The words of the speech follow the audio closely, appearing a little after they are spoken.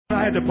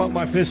I had to pump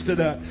my fist to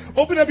that.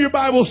 Open up your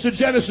Bibles to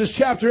Genesis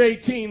chapter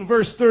 18,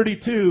 verse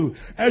 32.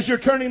 As you're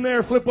turning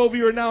there, flip over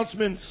your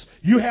announcements.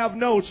 You have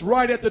notes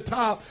right at the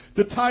top.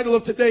 The title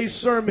of today's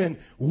sermon,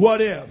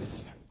 What If?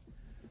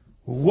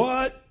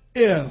 What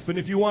if? And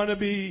if you want to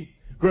be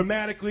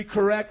grammatically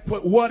correct,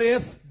 put what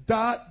if, ...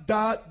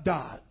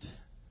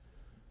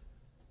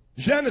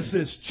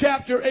 Genesis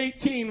chapter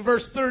 18,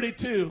 verse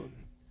 32.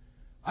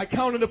 I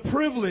count it a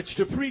privilege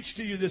to preach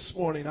to you this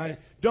morning. I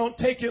don't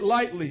take it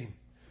lightly.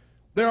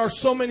 There are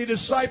so many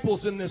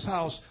disciples in this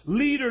house,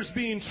 leaders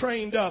being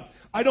trained up.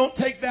 I don't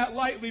take that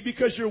lightly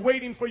because you're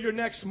waiting for your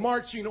next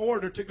marching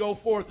order to go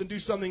forth and do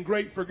something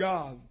great for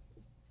God.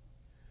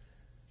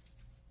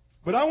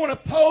 But I want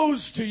to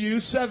pose to you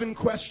 7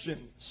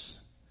 questions.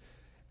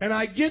 And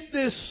I get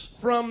this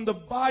from the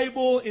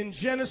Bible in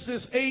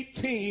Genesis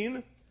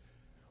 18,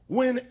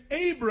 when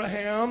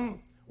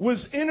Abraham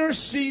was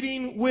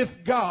interceding with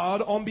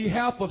God on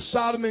behalf of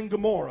Sodom and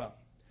Gomorrah.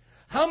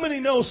 How many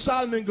know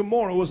Sodom and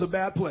Gomorrah was a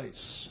bad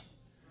place?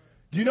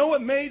 Do you know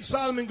what made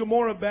Sodom and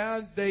Gomorrah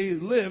bad? They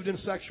lived in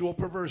sexual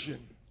perversion.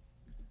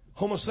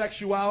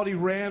 Homosexuality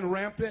ran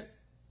rampant.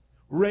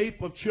 Rape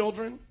of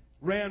children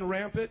ran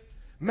rampant.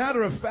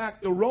 Matter of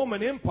fact, the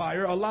Roman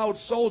Empire allowed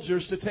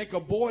soldiers to take a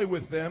boy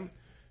with them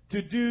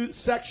to do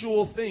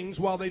sexual things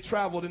while they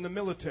traveled in the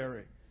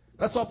military.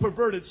 That's how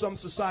perverted some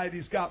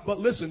societies got. But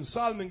listen,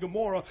 Sodom and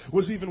Gomorrah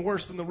was even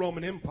worse than the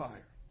Roman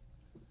Empire.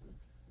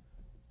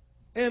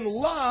 And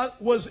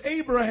Lot was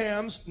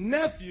Abraham's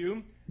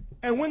nephew.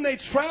 And when they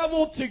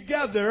traveled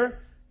together,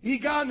 he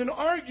got in an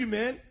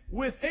argument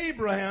with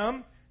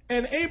Abraham.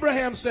 And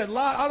Abraham said,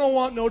 Lot, I don't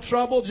want no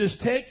trouble. Just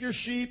take your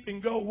sheep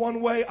and go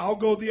one way. I'll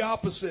go the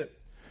opposite.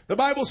 The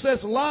Bible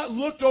says Lot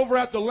looked over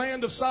at the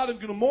land of Sodom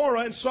and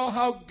Gomorrah and saw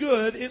how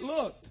good it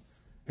looked.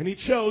 And he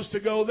chose to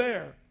go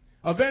there.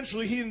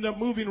 Eventually, he ended up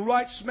moving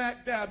right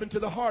smack dab into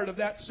the heart of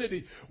that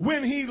city.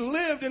 When he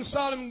lived in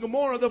Sodom and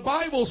Gomorrah, the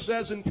Bible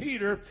says in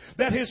Peter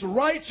that his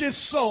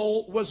righteous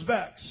soul was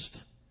vexed.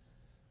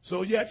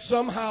 So yet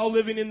somehow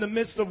living in the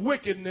midst of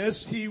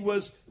wickedness, he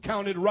was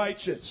counted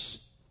righteous.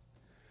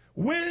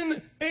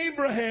 When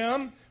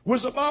Abraham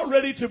was about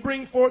ready to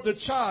bring forth a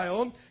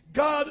child,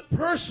 God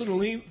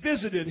personally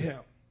visited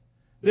him.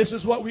 This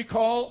is what we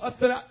call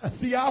a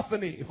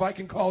theophany, if I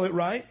can call it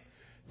right.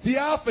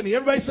 Theophany.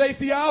 Everybody say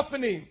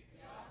theophany.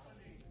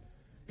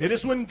 It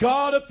is when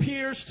God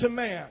appears to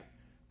man.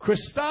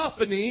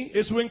 Christophany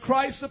is when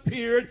Christ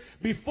appeared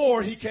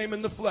before he came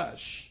in the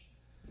flesh.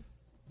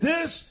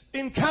 This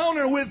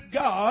encounter with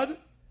God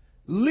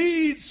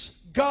leads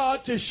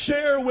God to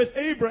share with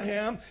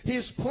Abraham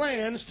his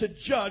plans to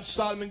judge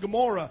Sodom and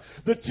Gomorrah.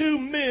 The 2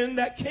 men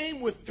that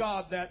came with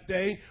God that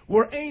day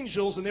were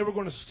angels, and they were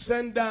going to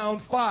send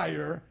down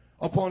fire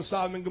upon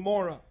Sodom and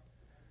Gomorrah.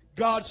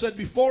 God said,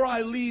 before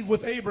I leave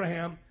with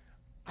Abraham,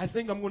 I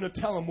think I'm going to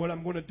tell him what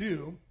I'm going to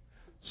do,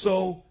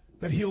 so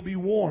that he'll be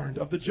warned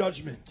of the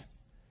judgment.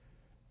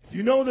 If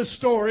you know the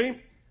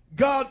story,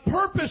 God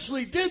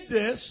purposely did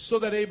this so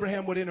that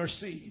Abraham would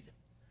intercede.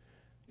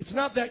 It's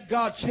not that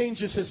God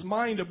changes his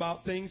mind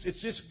about things.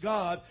 It's just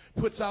God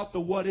puts out the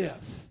what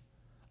if.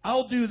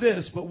 I'll do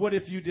this, but what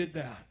if you did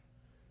that?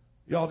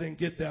 Y'all didn't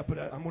get that, but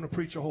I'm going to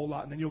preach a whole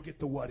lot, and then you'll get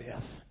the what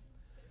if.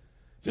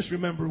 Just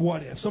remember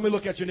what if. Somebody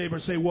look at your neighbor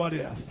and say, what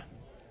if?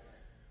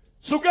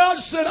 So God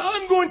said,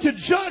 I'm going to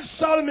judge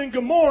Sodom and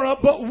Gomorrah,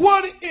 but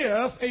what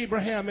if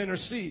Abraham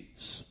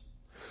intercedes?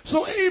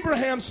 So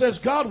Abraham says,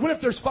 God, what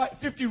if there's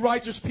 50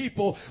 righteous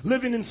people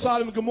living in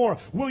Sodom and Gomorrah?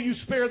 Will you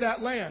spare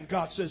that land?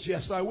 God says,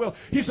 yes, I will.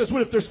 He says,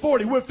 what if there's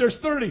 40? What if there's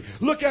 30?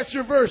 Look at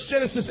your verse,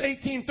 Genesis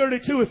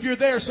 18:32. If you're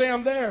there, say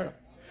I'm there.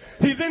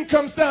 He then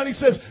comes down, he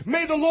says,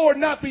 may the Lord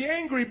not be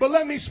angry, but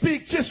let me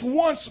speak just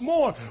once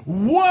more.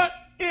 What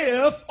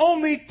if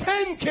only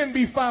 10 can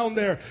be found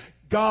there?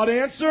 God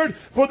answered,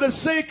 for the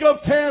sake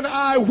of 10,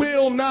 I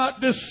will not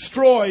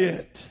destroy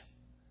it.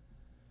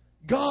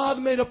 God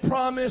made a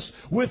promise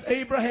with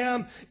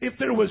Abraham. If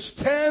there was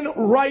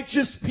 10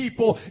 righteous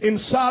people in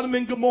Sodom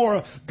and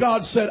Gomorrah,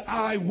 God said,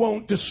 I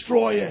won't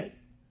destroy it.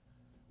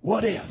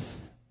 What if?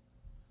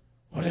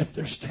 What if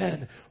there's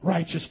 10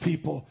 righteous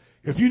people?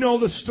 If you know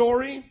the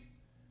story,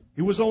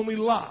 it was only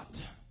Lot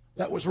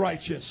that was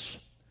righteous.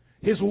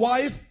 His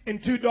wife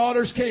and 2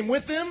 daughters came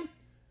with him.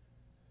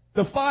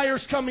 The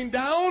fire's coming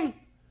down.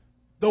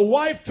 The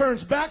wife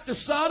turns back to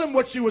Sodom,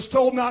 what she was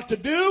told not to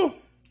do.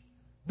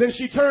 Then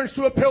she turns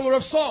to a pillar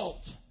of salt.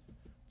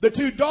 The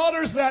 2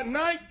 daughters that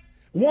night,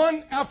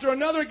 one after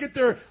another, get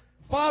their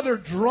father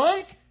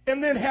drunk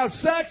and then have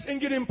sex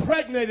and get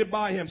impregnated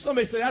by him.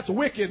 Somebody say, that's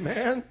wicked,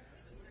 man.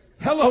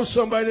 Hello,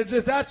 somebody.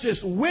 That's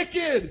just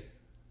wicked.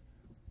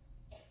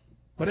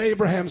 But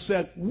Abraham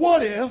said,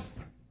 what if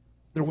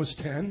there was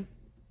 10?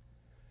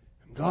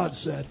 And God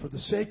said, for the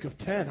sake of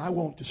 10, I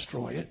won't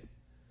destroy it.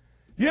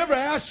 You ever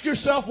ask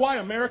yourself why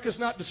America's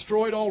not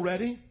destroyed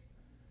already?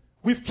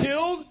 We've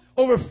killed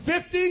over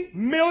 50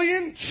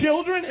 million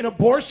children in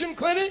abortion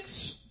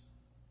clinics.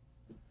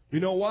 You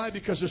know why?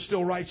 Because there's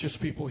still righteous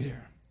people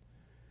here.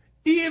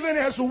 Even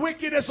as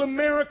wicked as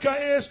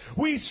America is,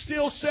 we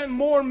still send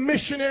more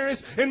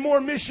missionaries and more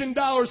mission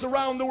dollars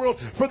around the world.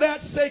 For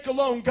that sake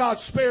alone, God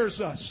spares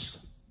us.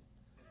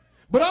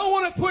 But I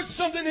want to put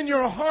something in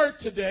your heart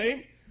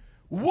today.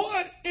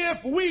 What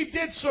if we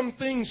did some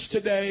things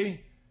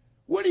today?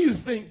 What do you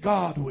think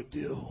God would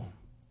do?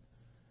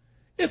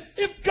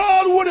 If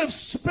God would have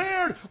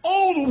spared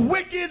old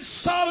wicked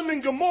Sodom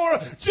and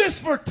Gomorrah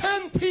just for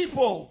 10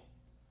 people,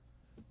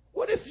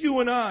 what if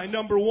you and I,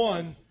 number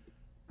one,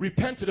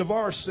 repented of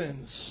our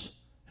sins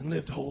and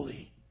lived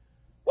holy?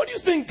 What do you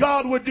think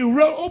God would do?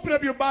 Open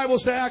up your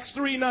Bibles to Acts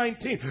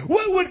 3:19.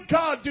 What would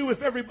God do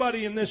if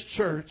everybody in this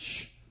church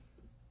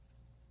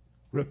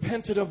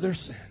repented of their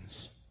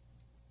sins?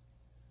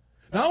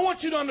 Now, I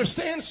want you to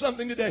understand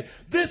something today.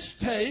 This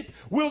tape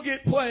will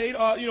get played,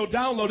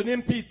 downloaded,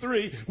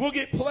 MP3, will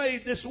get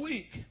played this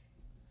week.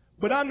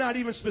 But I'm not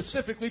even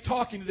specifically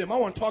talking to them. I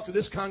want to talk to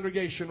this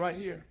congregation right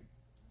here.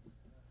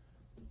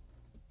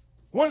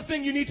 One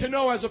thing you need to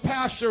know as a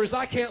pastor is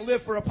I can't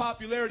live for a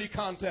popularity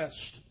contest.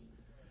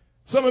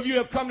 Some of you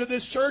have come to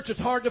this church.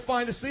 It's hard to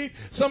find a seat.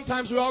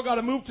 Sometimes we all got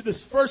to move to the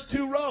first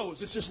 2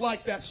 rows. It's just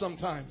like that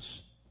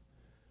sometimes.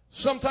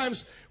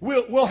 Sometimes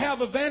we'll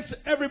have events.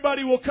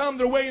 Everybody will come.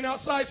 They're waiting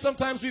outside.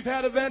 Sometimes we've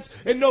had events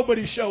and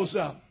nobody shows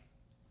up.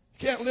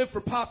 You can't live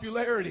for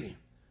popularity.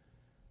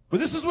 But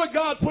this is what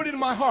God put in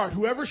my heart.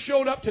 Whoever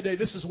showed up today,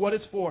 this is what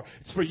it's for.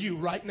 It's for you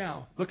right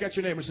now. Look at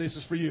your neighbor and say, this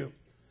is for you.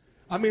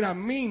 I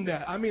mean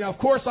that. Of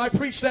course, I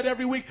preach that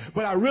every week,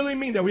 but I really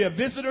mean that. We have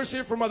visitors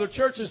here from other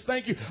churches.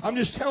 Thank you. I'm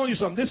just telling you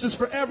something. This is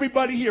for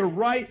everybody here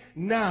right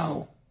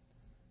now.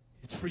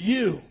 It's for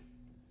you.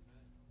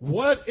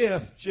 What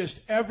if just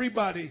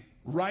everybody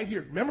right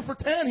here, remember for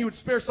 10, he would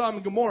spare Sodom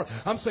and Gomorrah.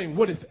 I'm saying,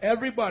 what if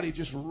everybody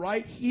just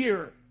right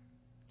here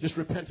just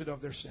repented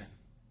of their sin?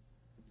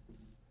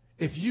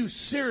 If you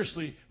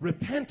seriously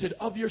repented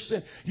of your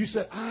sin, you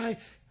said, I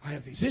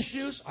have these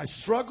issues, I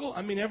struggle.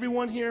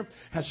 Everyone here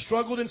has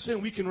struggled in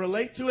sin. We can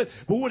relate to it.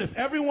 But what if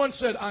everyone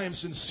said, I am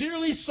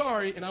sincerely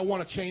sorry and I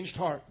want a changed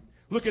heart?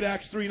 Look at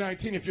Acts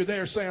 3:19. If you're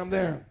there, say I'm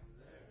there.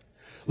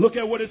 Look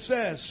at what it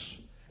says.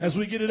 As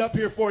we get it up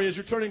here for you, as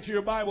you're turning to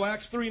your Bible,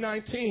 Acts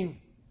 3:19.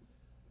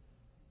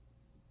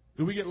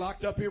 Did we get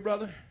locked up here,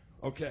 brother?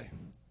 Okay.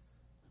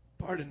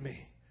 Pardon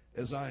me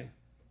as I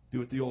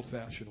do it the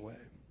old-fashioned way.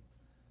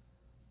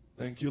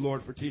 Thank you,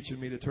 Lord, for teaching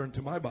me to turn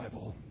to my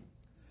Bible.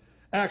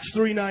 Acts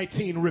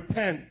 3:19.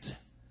 Repent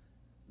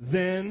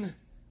then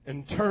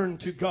and turn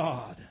to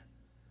God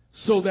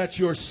so that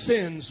your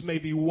sins may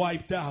be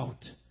wiped out,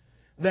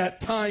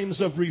 that times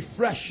of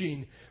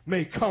refreshing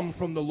may come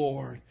from the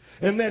Lord,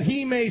 and that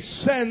He may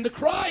send the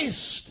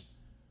Christ.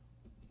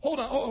 Hold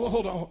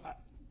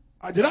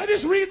on. Did I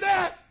just read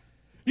that?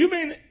 You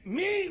mean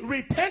me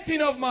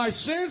repenting of my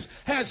sins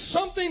has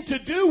something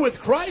to do with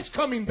Christ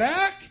coming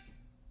back?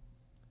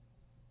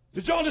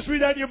 Did y'all just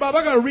read that in your Bible?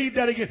 I got to read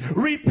that again.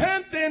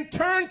 Repent then,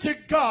 turn to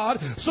God,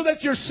 so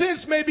that your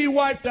sins may be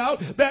wiped out,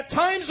 that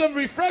times of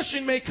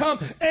refreshing may come,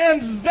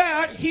 and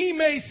that He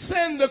may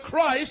send the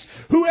Christ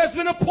who has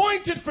been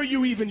appointed for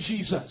you, even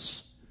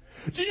Jesus.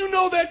 Do you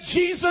know that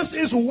Jesus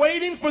is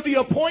waiting for the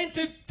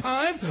appointed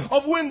time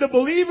of when the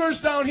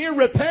believers down here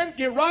repent,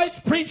 get right,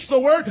 preach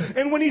the word,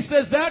 and when He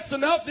says that's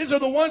enough, these are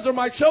the ones that are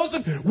my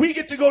chosen, we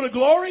get to go to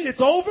glory,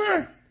 it's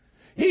over?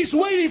 He's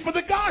waiting for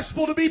the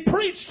gospel to be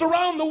preached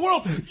around the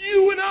world.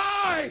 You and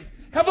I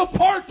have a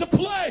part to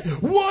play.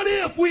 What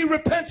if we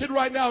repented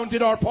right now and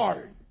did our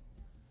part?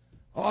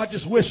 Oh, I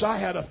just wish I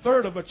had a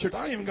third of a church.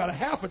 I ain't even got a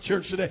half a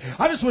church today.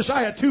 I just wish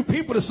I had 2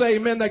 people to say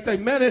amen like they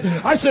meant it.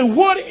 I said,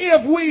 what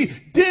if we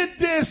did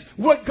this,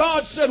 what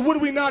God said,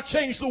 would we not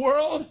change the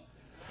world?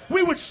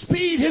 We would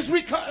speed His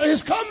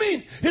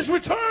coming, His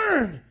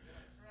return.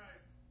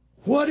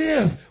 What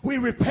if we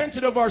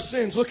repented of our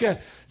sins? Look at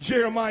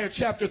Jeremiah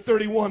chapter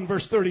 31,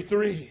 verse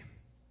 33.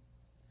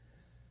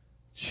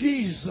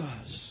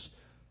 Jesus.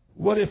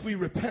 What if we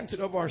repented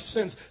of our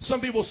sins?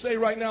 Some people say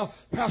right now,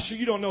 Pastor,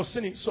 you don't know,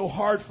 sinning's so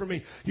hard for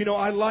me.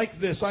 I like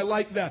this, I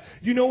like that.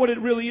 You know what it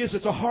really is?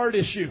 It's a heart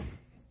issue.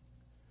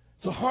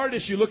 It's a heart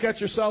issue. Look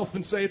at yourself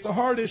and say, it's a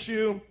heart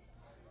issue.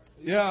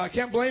 Yeah, I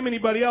can't blame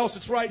anybody else.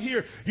 It's right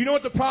here. You know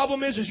what the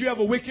problem is you have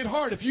a wicked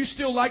heart. If you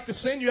still like to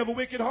sin, you have a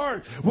wicked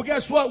heart. Well,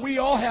 guess what? We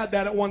all had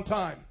that at one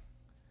time.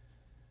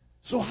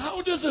 So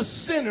how does a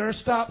sinner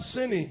stop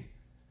sinning?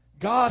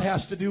 God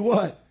has to do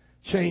what?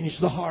 Change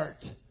the heart.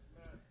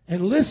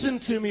 And listen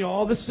to me,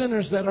 all the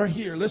sinners that are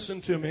here,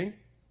 listen to me.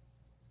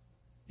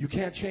 You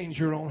can't change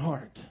your own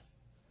heart.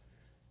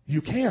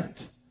 You can't.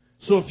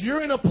 So if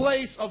you're in a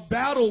place of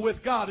battle with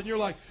God and you're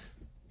like,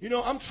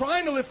 I'm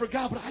trying to live for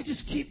God, but I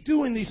just keep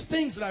doing these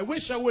things that I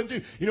wish I wouldn't do.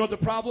 You know what the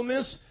problem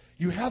is?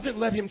 You haven't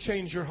let Him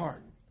change your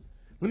heart.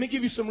 Let me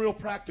give you some real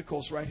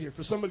practicals right here.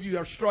 For some of you that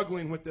are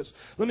struggling with this,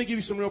 let me give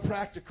you some real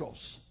practicals.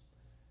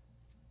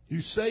 You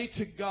say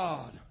to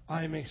God,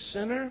 I am a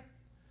sinner.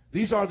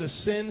 These are the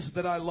sins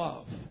that I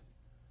love.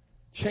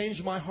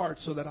 Change my heart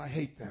so that I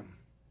hate them.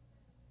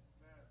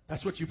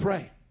 That's what you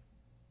pray.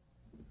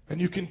 And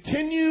you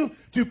continue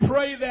to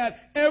pray that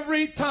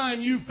every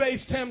time you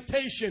face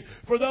temptation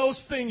for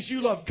those things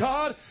you love.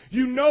 God,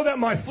 you know that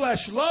my flesh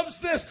loves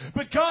this,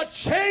 but God,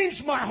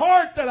 change my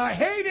heart that I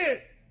hate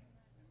it.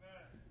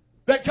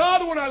 That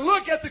God, when I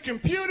look at the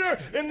computer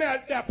and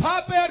that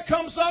pop ad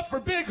comes up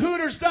for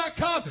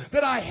BigHooters.com,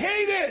 that I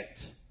hate it.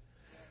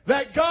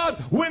 That God,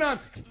 when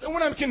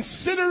I'm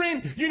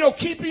considering,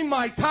 keeping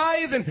my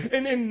tithe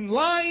and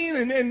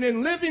lying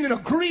and living in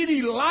a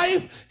greedy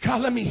life,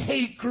 God, let me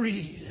hate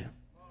greed.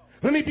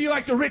 Let me be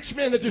like the rich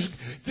man that just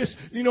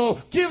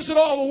gives it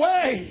all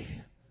away.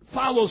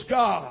 Follows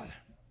God.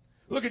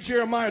 Look at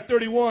Jeremiah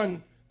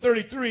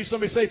 31:33.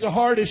 Somebody say it's a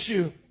heart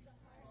issue.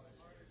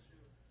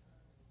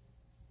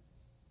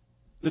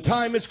 The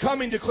time is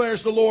coming,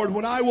 declares the Lord,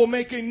 when I will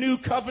make a new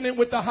covenant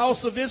with the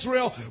house of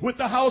Israel, with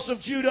the house of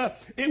Judah.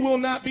 It will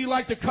not be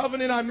like the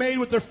covenant I made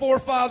with their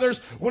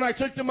forefathers when I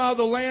took them out of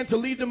the land to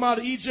lead them out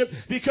of Egypt,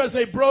 because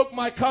they broke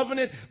my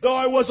covenant, though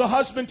I was a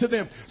husband to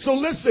them. So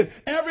listen,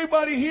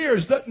 everybody here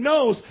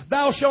knows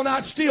thou shalt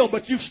not steal,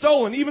 but you've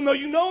stolen, even though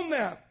you've known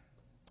that.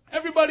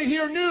 Everybody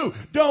here knew,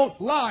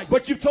 don't lie,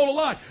 but you've told a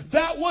lie.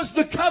 That was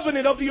the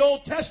covenant of the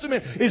Old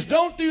Testament, is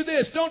don't do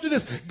this, don't do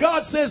this.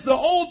 God says the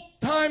old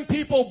time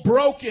people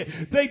broke it.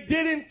 They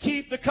didn't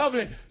keep the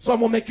covenant. So I'm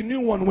going to make a new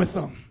one with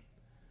them.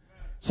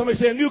 Somebody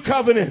say a new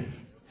covenant.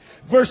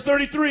 Verse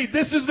 33,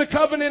 this is the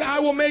covenant I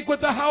will make with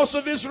the house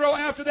of Israel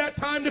after that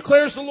time,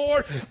 declares the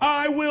Lord.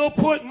 I will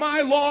put my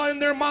law in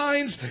their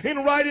minds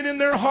and write it in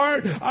their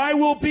heart. I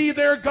will be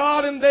their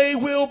God and they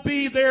will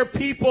be their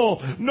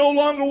people. No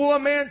longer will a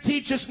man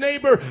teach his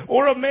neighbor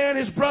or a man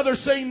his brother,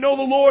 saying, know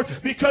the Lord,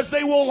 because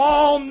they will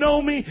all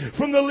know me,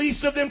 from the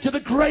least of them to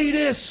the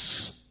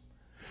greatest.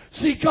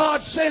 See,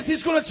 God says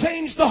He's going to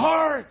change the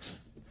heart.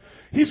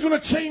 He's going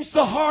to change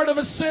the heart of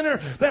a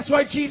sinner. That's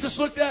why Jesus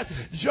looked at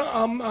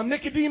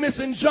Nicodemus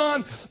in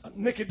John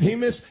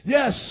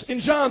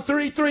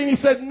 3:3, and He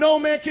said, no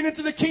man can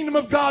enter the kingdom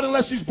of God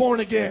unless he's born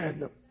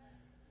again.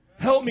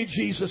 Help me,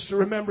 Jesus, to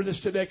remember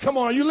this today. Come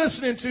on, are you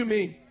listening to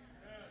me?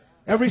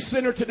 Every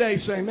sinner today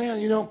saying,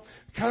 man,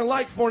 kind of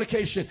like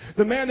fornication.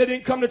 The man that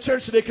didn't come to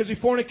church today because he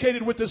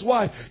fornicated with his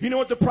wife. You know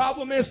what the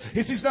problem is?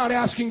 He's not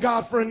asking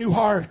God for a new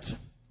heart.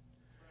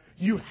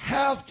 You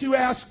have to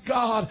ask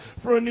God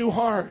for a new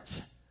heart.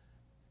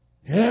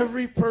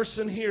 Every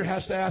person here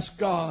has to ask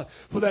God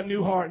for that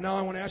new heart. Now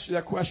I want to ask you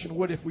that question.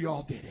 What if we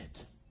all did it?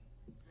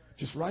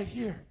 Just right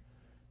here.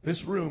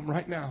 This room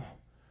right now.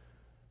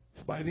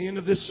 By the end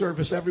of this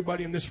service,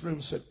 everybody in this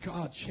room said,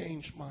 God,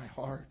 change my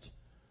heart.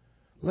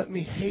 Let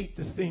me hate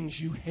the things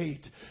you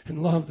hate and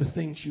love the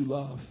things you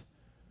love.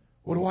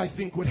 What do I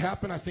think would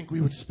happen? I think we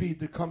would speed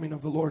the coming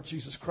of the Lord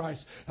Jesus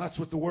Christ. That's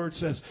what the Word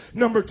says.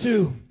 Number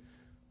 2.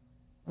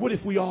 What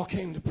if we all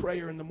came to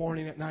prayer in the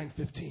morning at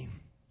 9:15?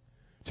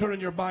 Turn in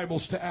your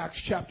Bibles to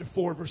Acts chapter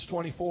 4, verse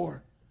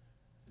 24.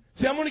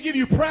 See, I'm going to give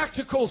you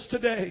practicals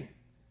today.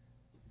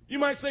 You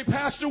might say,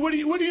 Pastor, what do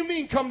you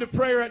mean come to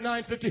prayer at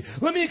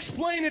 9:15? Let me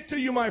explain it to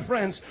you, my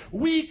friends.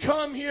 We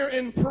come here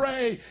and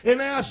pray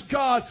and ask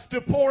God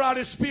to pour out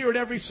His Spirit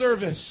every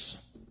service.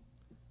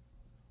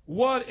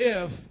 What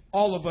if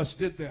all of us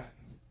did that?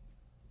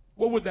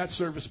 What would that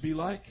service be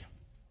like?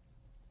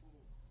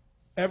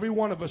 Every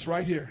one of us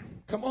right here.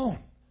 Come on.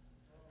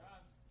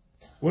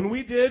 When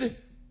we did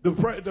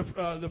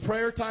the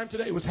prayer time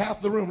today, it was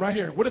half the room right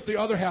here. What if the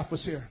other half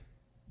was here?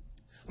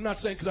 I'm not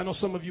saying because I know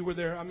some of you were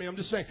there. I'm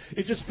just saying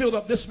it just filled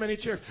up this many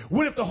chairs.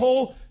 What if the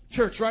whole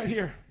church right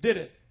here did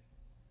it?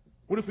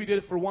 What if we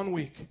did it for 1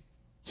 week,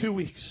 2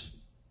 weeks,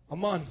 a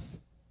month,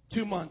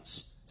 2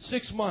 months,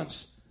 6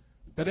 months?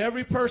 That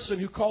every person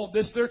who called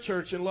this their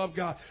church and loved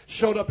God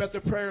showed up at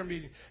the prayer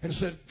meeting and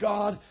said,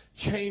 God,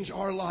 change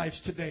our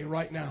lives today,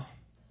 right now.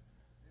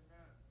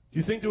 Do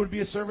you think there would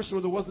be a service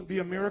where there wasn't be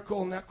a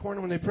miracle in that corner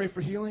when they pray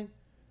for healing?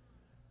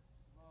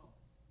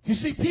 You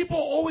see, people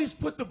always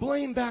put the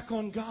blame back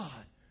on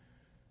God.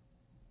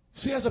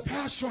 See, as a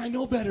pastor, I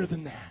know better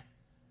than that.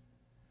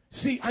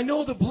 See, I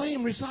know the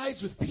blame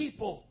resides with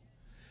people.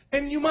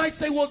 And you might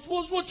say, well,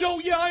 Joe,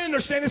 yeah, I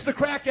understand. It's the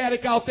crack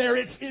addict out there.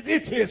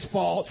 It's his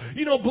fault.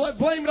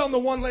 Blame it on the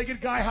one-legged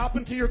guy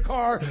hopping to your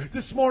car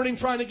this morning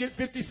trying to get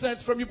 50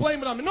 cents from you. Blame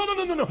it on me.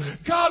 No.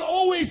 God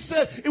always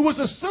said it was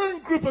a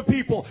certain group of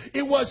people.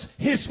 It was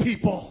His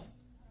people.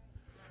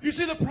 You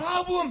see, the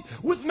problem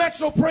with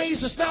Metro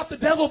Praise is not the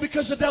devil,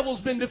 because the devil's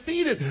been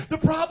defeated. The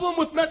problem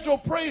with Metro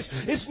Praise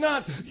is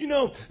not,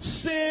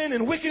 sin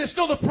and wickedness.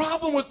 No, the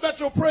problem with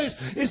Metro Praise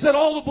is that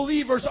all the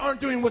believers aren't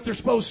doing what they're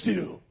supposed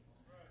to.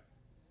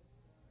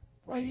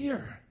 Right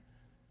here.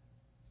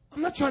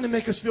 I'm not trying to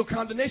make us feel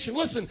condemnation.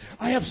 Listen,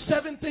 I have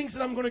 7 things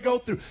that I'm going to go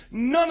through.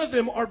 None of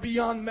them are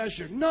beyond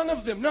measure. None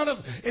of them.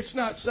 It's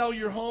not sell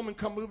your home and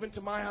come move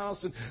into my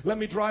house and let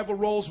me drive a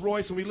Rolls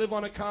Royce and we live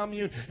on a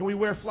commune and we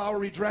wear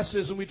flowery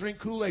dresses and we drink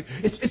Kool-Aid.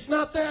 It's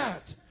not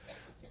that.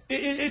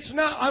 It's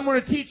not, I'm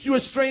going to teach you a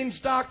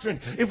strange doctrine.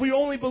 If we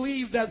only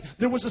believed that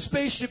there was a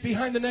spaceship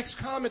behind the next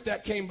comet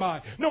that came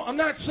by. No, I'm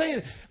not saying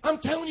it. I'm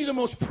telling you the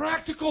most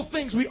practical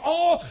things we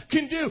all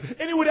can do.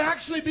 And it would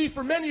actually be,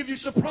 for many of you,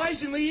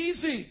 surprisingly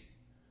easy.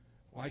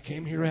 Well, I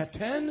came here at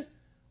 10.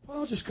 Well,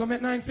 I'll just come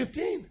at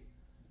 9:15.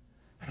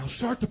 And I'll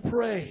start to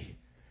pray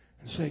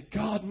and say,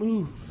 God,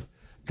 move.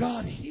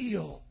 God,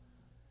 heal.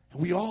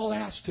 And we all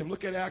asked him.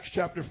 Look at Acts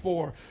chapter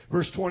 4,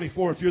 verse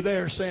 24. If you're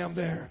there, say I'm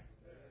there.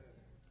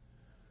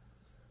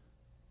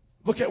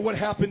 Look at what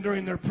happened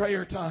during their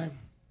prayer time.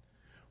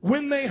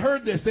 When they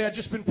heard this, they had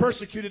just been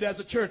persecuted as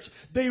a church.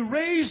 They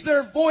raised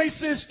their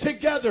voices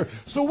together.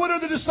 So what are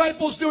the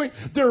disciples doing?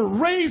 They're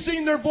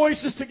raising their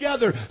voices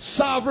together.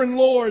 Sovereign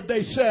Lord,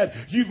 they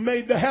said, you've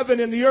made the heaven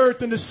and the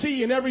earth and the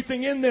sea and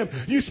everything in them.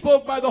 You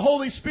spoke by the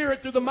Holy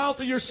Spirit through the mouth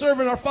of your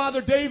servant, our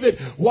father David.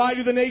 Why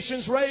do the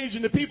nations rage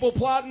and the people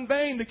plot in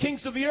vain? The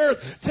kings of the earth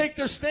take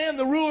their stand,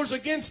 the rulers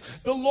against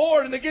the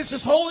Lord and against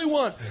his Holy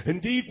One.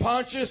 Indeed,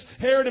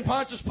 Herod and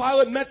Pontius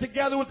Pilate met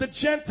together with the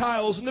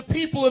Gentiles and the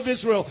people of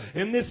Israel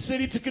in this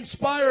city to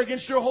conspire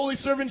against your holy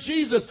servant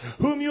Jesus,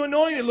 whom you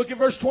anointed. Look at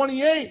verse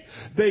 28.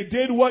 They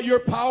did what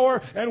your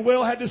power and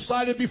will had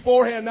decided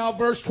beforehand. Now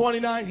verse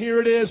 29, here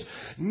it is.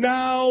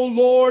 Now,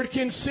 Lord,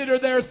 consider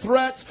their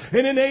threats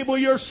and enable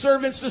your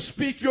servants to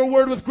speak your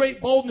word with great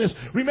boldness.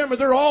 Remember,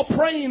 they're all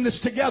praying this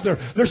together.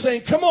 They're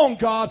saying, come on,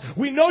 God,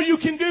 we know you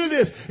can do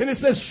this. And it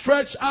says,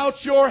 stretch out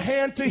your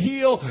hand to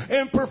heal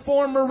and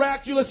perform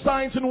miraculous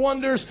signs and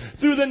wonders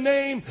through the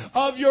name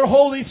of your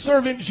holy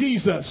servant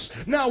Jesus.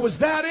 Now, was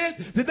that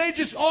it? Did they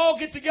just all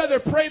get together,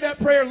 pray that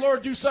prayer,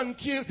 Lord, do something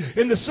cute,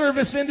 and the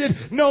service ended?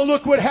 No,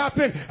 look what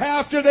happened.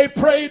 After they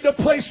prayed, the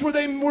place where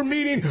they were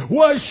meeting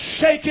was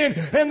shaken,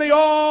 and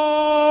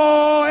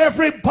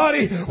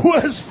everybody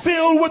was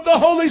filled with the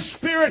Holy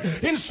Spirit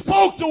and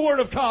spoke the word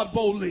of God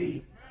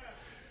boldly.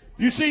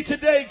 You see,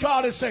 today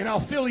God is saying,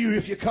 I'll fill you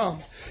if you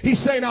come.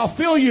 He's saying, I'll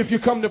fill you if you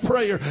come to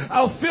prayer.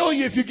 I'll fill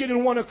you if you get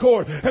in one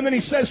accord. And then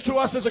he says to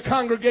us as a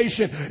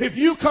congregation, if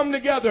you come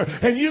together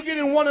and you get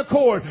in one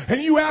accord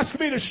and you ask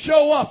me to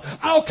show up,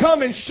 I'll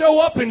come and show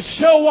up and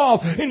show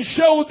off and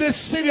show this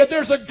city that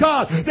there's a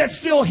God that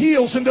still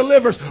heals and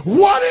delivers.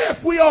 What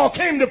if we all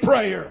came to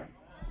prayer?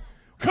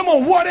 Come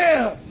on, what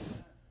if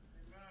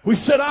we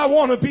said, I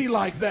want to be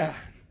like that?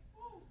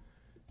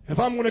 If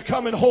I'm going to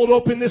come and hold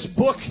open this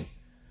book,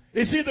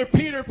 it's either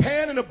Peter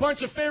Pan and a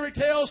bunch of fairy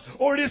tales,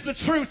 or it is the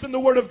truth in the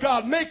Word of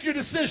God. Make your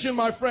decision,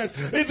 my friends.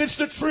 If it's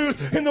the truth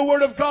in the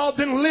Word of God,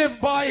 then live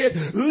by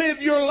it.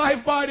 Live your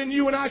life by it, and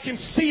you and I can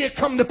see it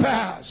come to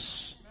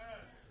pass.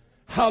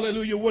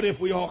 Hallelujah. What if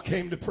we all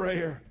came to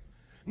prayer?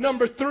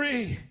 Number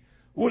 3,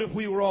 what if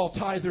we were all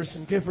tithers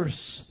and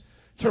givers?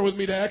 Turn with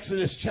me to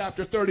Exodus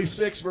chapter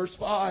 36, verse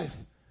 5.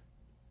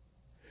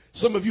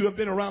 Some of you have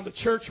been around the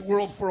church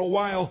world for a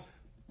while.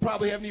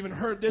 Probably haven't even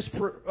heard this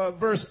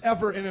verse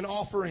ever in an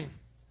offering.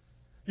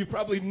 You've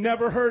probably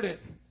never heard it.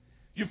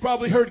 You've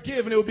probably heard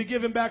give and it will be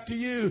given back to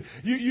you.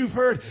 You've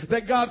heard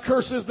that God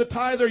curses the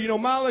tither,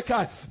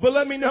 Malachi. But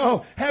let me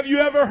know, have you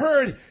ever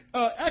heard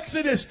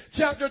Exodus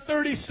chapter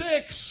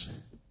 36?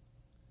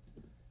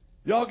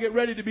 Y'all get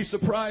ready to be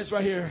surprised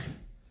right here.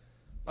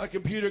 My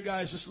computer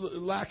guy's just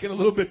lacking a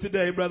little bit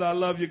today, brother. I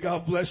love you.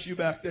 God bless you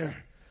back there.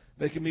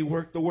 Making me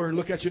work the word.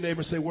 Look at your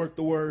neighbor and say, work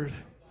the word.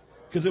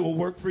 Because it will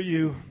work for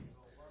you.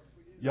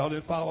 Y'all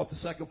didn't follow up the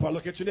second part.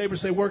 Look at your neighbor and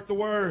say, work the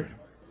word.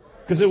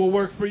 Because it will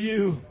work for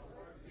you.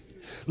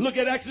 Look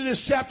at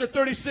Exodus chapter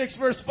 36,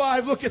 verse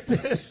 5. Look at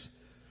this.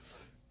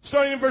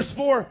 Starting in verse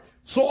 4.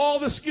 So all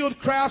the skilled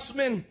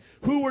craftsmen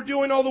who were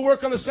doing all the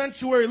work on the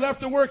sanctuary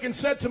left the work and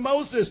said to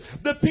Moses,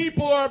 the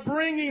people are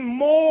bringing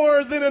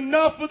more than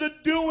enough of the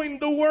doing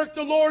the work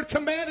the Lord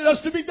commanded us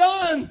to be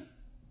done.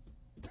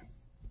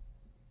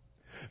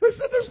 They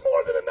said there's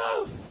more than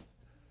enough.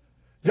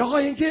 Y'all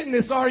ain't getting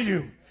this, are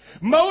you?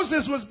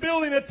 Moses was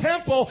building a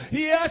temple.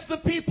 He asked the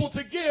people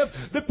to give.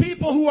 The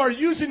people who are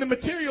using the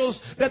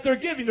materials that they're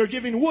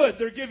giving wood,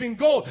 they're giving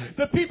gold.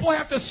 The people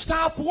have to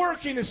stop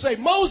working and say,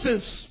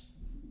 Moses,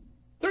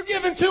 they're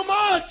giving too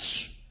much.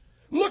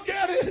 Look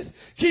at it.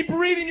 Keep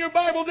reading your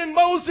Bible. Then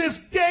Moses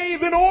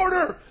gave an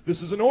order.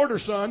 This is an order,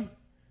 son.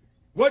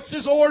 What's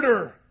his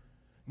order?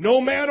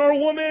 No man or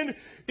woman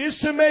is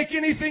to make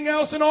anything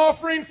else an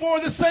offering for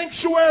the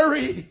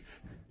sanctuary.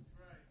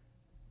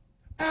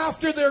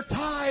 After their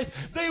tithe,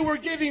 they were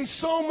giving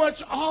so much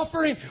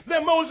offering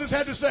that Moses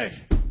had to say,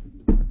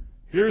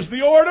 here's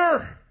the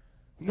order.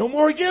 No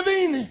more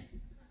giving.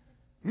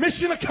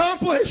 Mission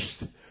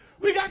accomplished.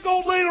 We got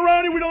gold laying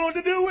around here we don't know what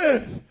to do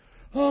with.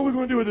 Oh, we're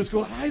going to do with this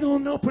gold. I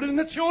don't know. Put it in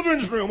the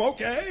children's room.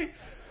 Okay.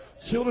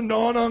 Children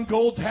gnawing on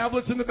gold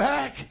tablets in the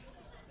back.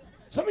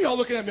 Some of y'all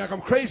looking at me like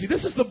I'm crazy.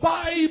 This is the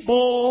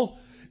Bible.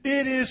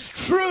 It is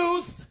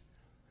truth.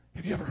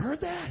 Have you ever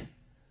heard that?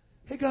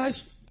 Hey,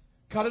 guys.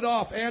 Cut it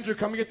off. Andrew,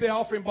 come and get the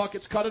offering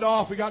buckets. Cut it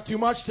off. We got too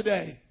much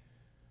today.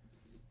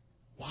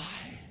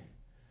 Why?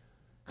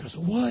 Because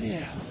what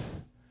if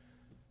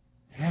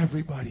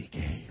everybody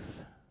gave?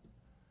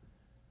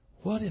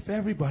 What if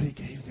everybody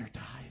gave their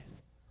tithe?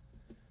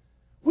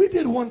 We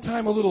did one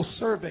time a little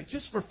survey,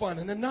 just for fun,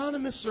 an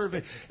anonymous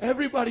survey.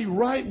 Everybody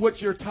write what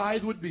your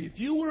tithe would be. If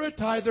you were a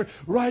tither,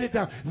 write it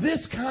down.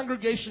 This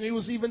congregation, it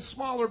was even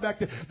smaller back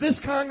then. This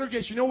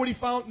congregation, you know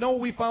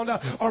what we found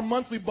out our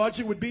monthly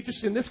budget would be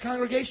just in this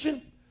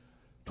congregation?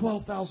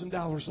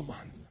 $12,000 a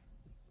month.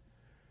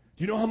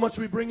 Do you know how much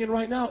we bring in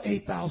right now?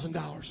 $8,000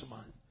 a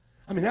month.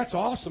 I mean, that's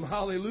awesome.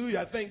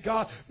 Hallelujah. I thank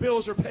God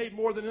bills are paid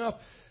more than enough.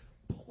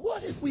 But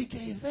what if we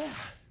gave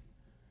that?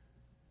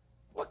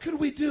 What could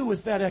we do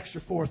with that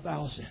extra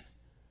 $4,000?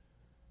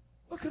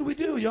 What could we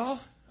do, y'all?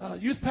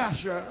 Youth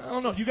pastor, I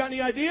don't know. You got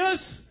any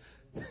ideas?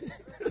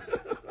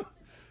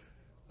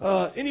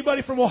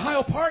 Anybody from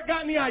Ohio Park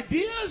got any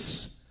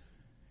ideas?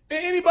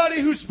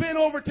 Anybody who's been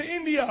over to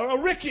India,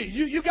 or Ricky,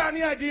 you got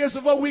any ideas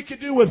of what we could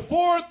do with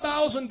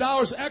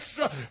 $4,000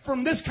 extra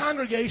from this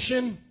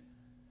congregation?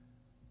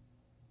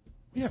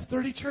 We have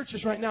 30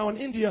 churches right now in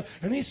India,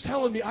 and he's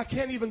telling me I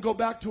can't even go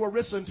back to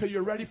Orissa until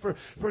you're ready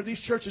for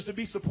these churches to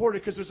be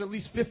supported, because there's at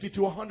least 50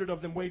 to 100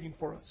 of them waiting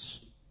for us.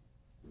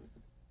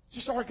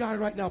 Just our guy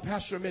right now,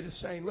 Pastor Amit,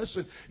 is saying,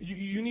 listen,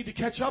 you need to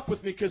catch up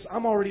with me because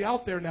I'm already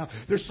out there now.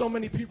 There's so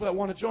many people that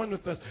want to join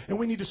with us, and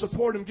we need to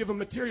support him, give him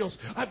materials.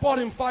 I bought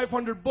him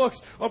 500 books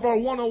of our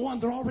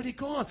 101. They're already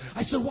gone.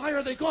 I said, why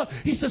are they gone?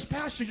 He says,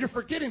 Pastor, you're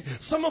forgetting.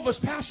 Some of us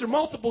pastor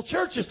multiple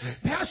churches.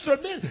 Pastor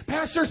Amit,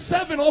 pastor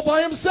 7 all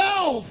by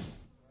himself.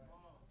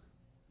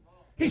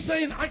 He's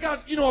saying, I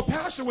got, a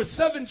pastor with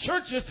 7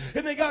 churches,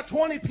 and they got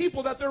 20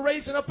 people that they're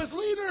raising up as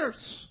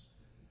leaders.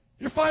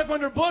 Your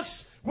 500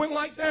 books went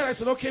like that. I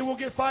said, okay, we'll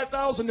get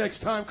 5,000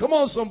 next time. Come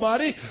on,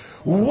 somebody.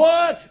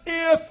 What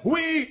if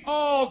we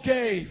all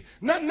gave?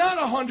 Not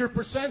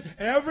 100%.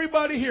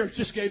 Everybody here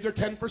just gave their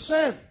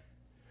 10%.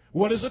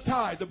 What is a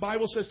tithe? The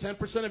Bible says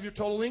 10% of your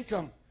total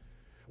income.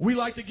 We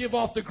like to give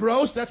off the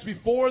gross. That's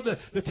before the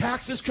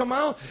taxes come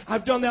out.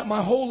 I've done that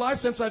my whole life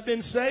since I've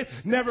been saved.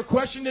 Never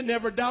questioned it,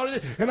 never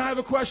doubted it. And I have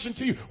a question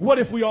to you. What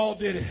if we all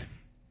did it?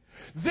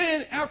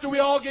 Then, after we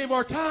all gave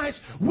our tithes,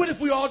 what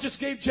if we all just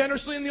gave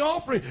generously in the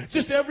offering?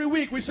 Just every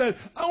week we said,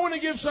 I want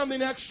to give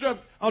something extra.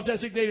 I'll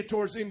designate it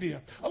towards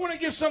India. I want to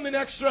give something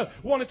extra.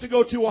 Want it to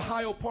go to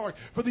Ohio Park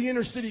for the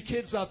inner city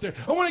kids out there.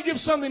 I want to give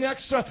something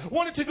extra.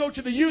 Want it to go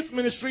to the youth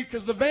ministry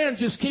because the van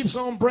just keeps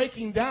on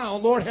breaking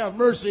down. Lord have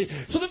mercy.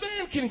 So the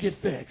van can get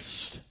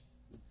fixed.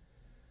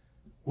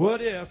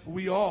 What if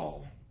we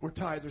all were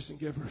tithers and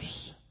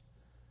givers?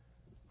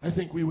 I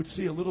think we would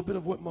see a little bit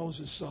of what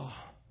Moses saw.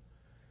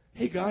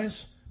 Hey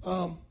guys,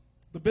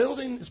 the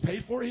building is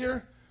paid for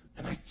here,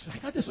 and I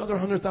got this other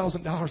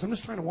 $100,000. I'm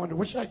just trying to wonder,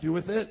 what should I do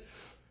with it?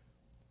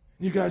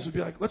 You guys would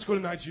be like, let's go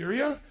to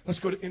Nigeria, let's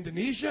go to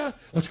Indonesia,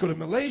 let's go to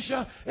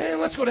Malaysia, and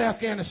let's go to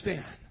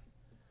Afghanistan.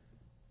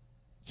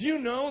 Do you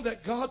know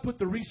that God put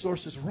the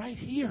resources right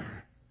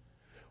here?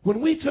 When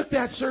we took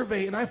that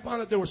survey and I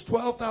found out there was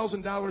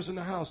 $12,000 in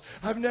the house,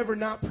 I've never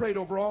not prayed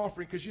over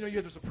offering because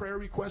there's a prayer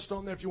request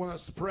on there if you want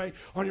us to pray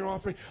on your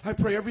offering. I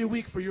pray every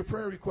week for your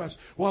prayer request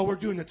while we're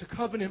doing it to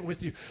covenant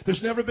with you.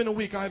 There's never been a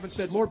week I haven't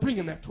said, Lord, bring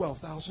in that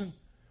 $12,000.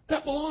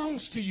 That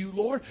belongs to you,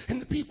 Lord,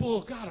 and the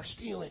people of God are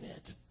stealing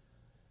it.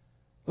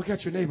 Look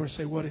at your neighbor and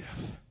say, what if?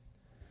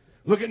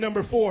 Look at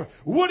number 4.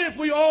 What if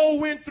we all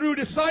went through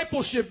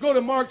discipleship? Go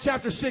to Mark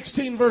chapter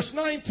 16, verse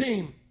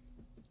 19.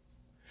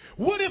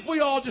 What if we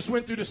all just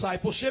went through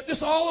discipleship?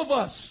 Just all of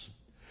us.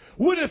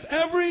 What if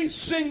every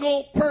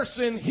single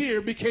person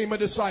here became a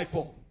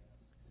disciple?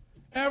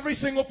 Every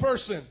single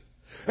person.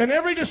 And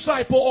every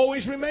disciple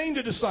always remained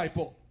a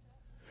disciple.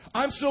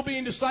 I'm still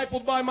being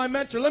discipled by my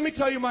mentor. Let me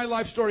tell you my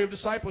life story of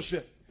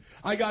discipleship.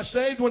 I got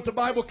saved, went to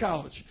Bible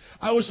college.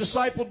 I was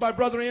discipled by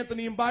Brother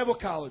Anthony in Bible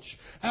college.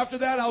 After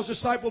that, I was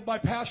discipled by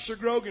Pastor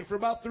Grogan for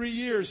about 3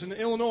 years in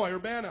Illinois,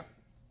 Urbana.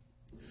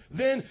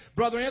 Then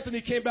Brother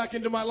Anthony came back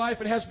into my life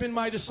and has been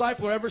my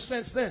discipler ever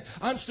since then.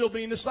 I'm still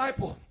being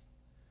discipled.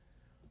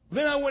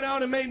 Then I went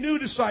out and made new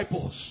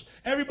disciples.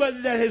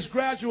 Everybody that has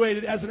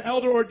graduated as an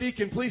elder or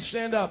deacon, please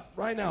stand up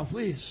right now,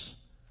 please.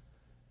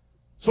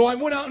 So I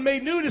went out and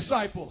made new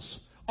disciples.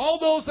 All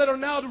those that are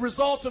now the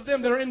results of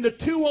them that are in the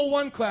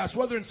 201 class,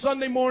 whether it's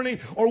Sunday morning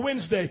or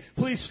Wednesday,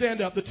 please stand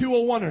up, the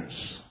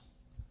 201ers.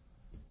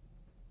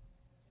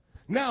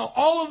 Now,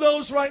 all of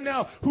those right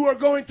now who are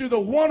going through the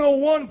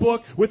 101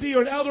 book with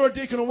either an elder or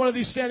deacon or one of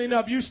these standing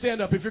up, you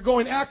stand up if you're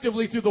going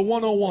actively through the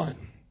 101.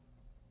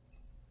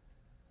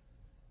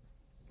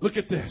 Look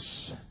at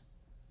this.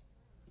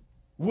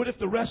 What if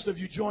the rest of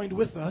you joined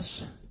with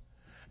us?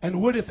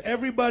 And what if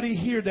everybody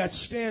here that's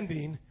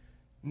standing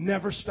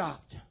never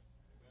stopped?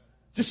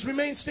 Just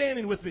remain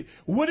standing with me.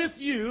 What if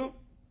you,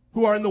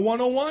 who are in the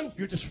 101,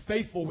 you're just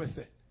faithful with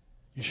it?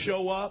 You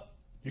show up,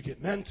 you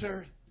get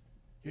mentored.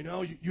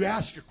 You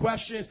ask your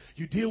questions,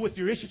 you deal with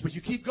your issues, but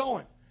you keep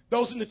going.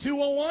 Those in the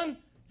 201,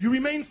 you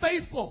remain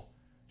faithful.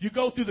 You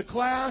go through the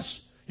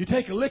class, you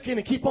take a licking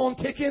and keep on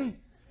ticking,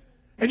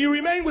 and you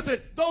remain with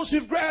it. Those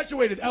who've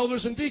graduated,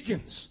 elders and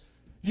deacons,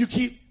 you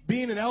keep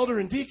being an elder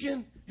and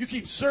deacon, you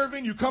keep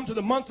serving, you come to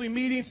the monthly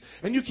meetings,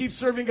 and you keep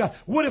serving God.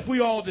 What if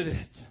we all did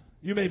it?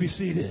 You may be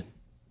seated.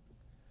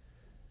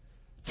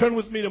 Turn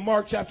with me to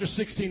Mark chapter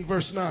 16,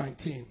 verse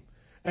 19.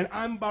 And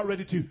I'm about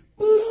ready to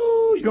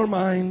blow your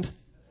mind.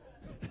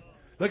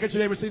 Look at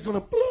your neighbor and say, it's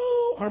going to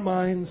blow our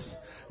minds.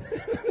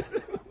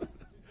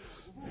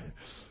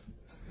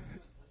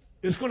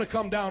 It's going to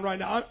come down right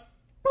now.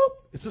 Boop.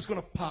 It's just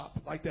going to pop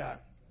like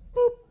that.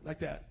 Boop. Like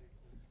that.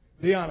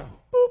 Diana.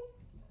 Boop.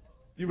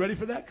 You ready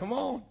for that? Come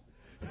on.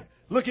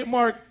 Look at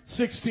Mark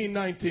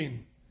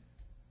 16:19.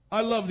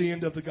 I love the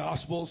end of the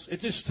Gospels. It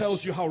just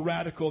tells you how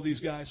radical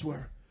these guys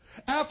were.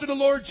 After the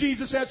Lord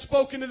Jesus had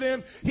spoken to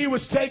them, he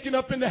was taken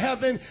up into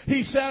heaven.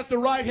 He sat at the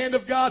right hand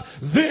of God.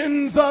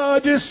 Then the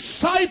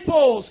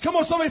disciples. Come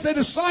on, somebody say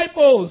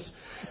disciples.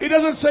 It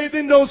doesn't say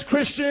then those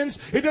Christians.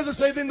 It doesn't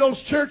say then those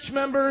church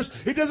members.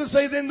 It doesn't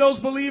say then those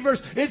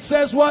believers. It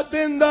says what?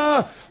 Then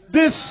the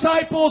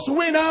disciples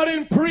went out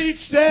and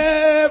preached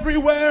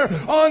everywhere,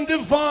 on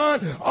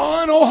Devon,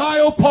 on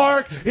Ohio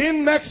Park,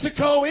 in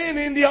Mexico, in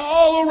India,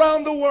 all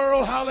around the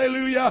world.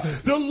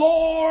 Hallelujah. The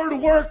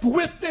Lord worked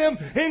with them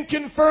and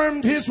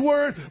confirmed His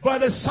word by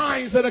the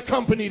signs that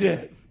accompanied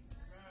it.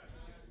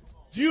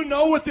 Do you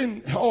know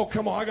within... Oh,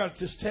 come on. I got to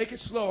just take it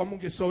slow. I'm going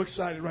to get so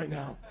excited right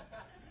now.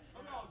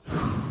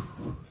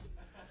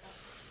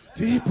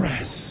 Deep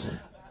breaths.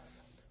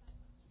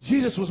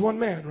 Jesus was one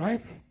man,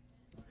 right?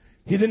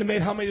 He didn't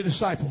make how many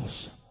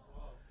disciples?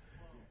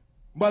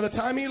 By the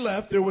time he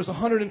left, there was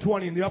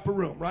 120 in the upper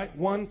room, right?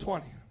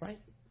 120, right?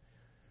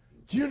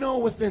 Do you know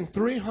within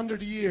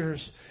 300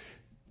 years,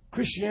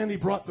 Christianity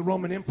brought the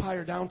Roman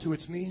Empire down to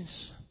its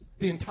knees?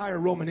 The entire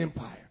Roman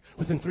Empire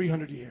within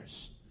 300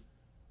 years.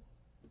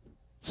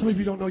 Some of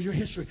you don't know your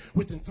history.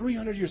 Within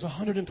 300 years,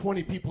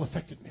 120 people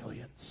affected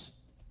millions.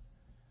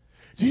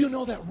 Do you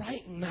know that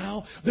right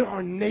now there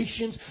are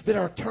nations that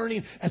are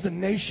turning as a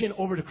nation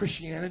over to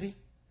Christianity?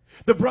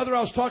 The brother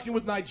I was talking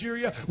with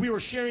Nigeria, we were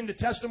sharing the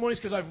testimonies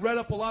because I've read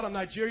up a lot on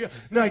Nigeria.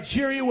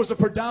 Nigeria was a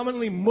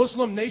predominantly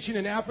Muslim nation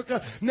in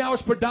Africa. Now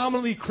it's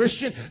predominantly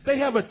Christian. They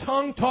have a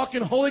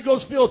tongue-talking, Holy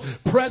Ghost-filled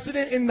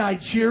president in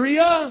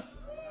Nigeria.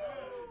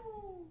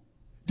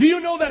 Do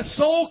you know that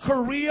Seoul,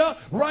 Korea,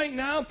 right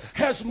now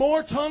has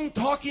more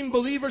tongue-talking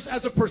believers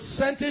as a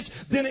percentage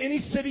than any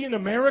city in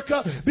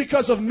America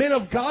because of men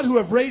of God who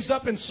have raised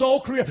up in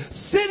Seoul, Korea?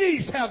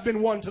 Cities have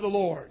been won to the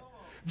Lord.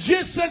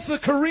 Just since the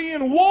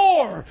Korean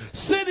War,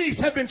 cities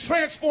have been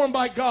transformed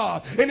by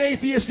God in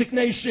atheistic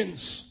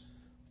nations.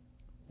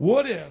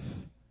 What if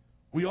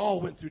we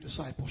all went through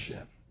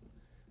discipleship?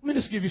 Let me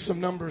just give you some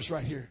numbers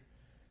right here.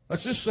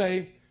 Let's just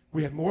say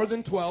we had more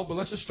than 12, but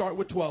let's just start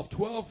with 12.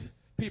 12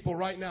 people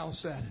right now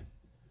said,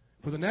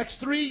 for the next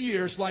 3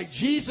 years, like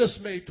Jesus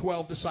made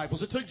 12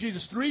 disciples. It took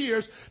Jesus 3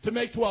 years to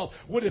make 12.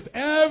 What if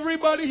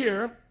everybody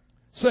here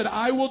said,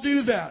 I will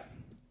do that?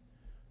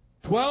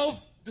 12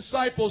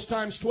 disciples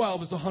times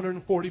 12 is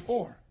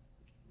 144.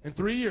 In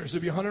 3 years,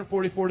 it'll be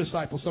 144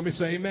 disciples. Somebody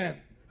say amen.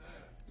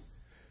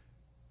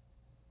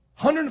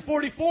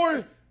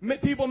 144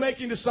 people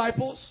making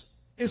disciples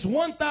is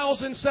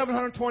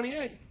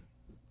 1,728.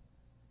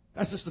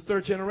 That's just the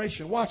third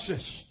generation. Watch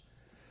this.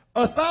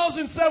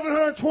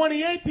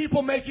 1,728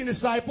 people making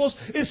disciples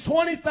is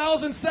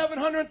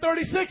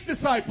 20,736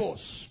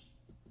 disciples.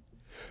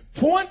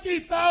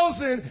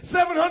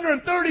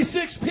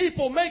 20,736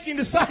 people making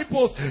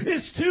disciples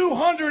is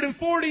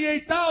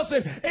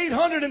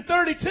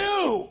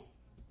 248,832.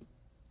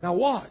 Now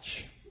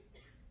watch.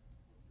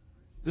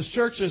 This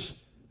church is,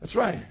 that's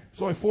right,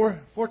 it's only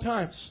four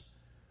times.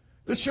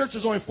 This church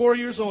is only 4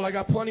 years old. I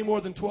got plenty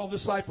more than 12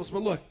 disciples.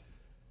 But look,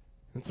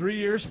 in 3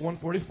 years,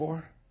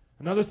 144.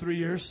 Another 3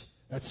 years,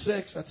 that's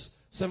 6. That's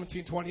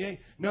 1,728.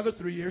 Another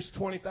 3 years,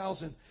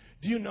 20,000.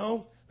 Do you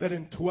know that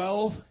in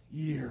 12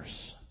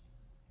 years,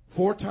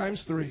 4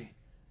 times 3,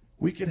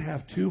 we could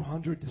have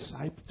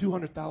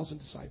 200,000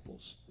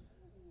 disciples?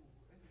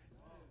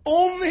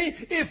 Only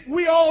if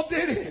we all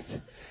did it.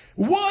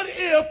 What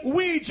if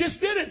we just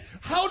did it?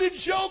 How did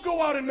Joe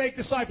go out and make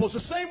disciples? The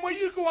same way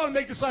you go out and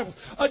make disciples.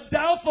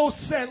 Adolfo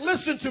sent,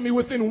 listen to me,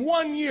 within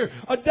 1 year,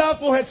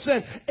 Adolfo had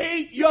sent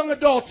 8 young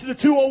adults to the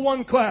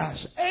 201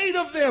 class. 8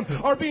 of them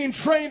are being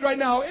trained right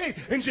now. 8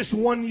 in just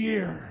 1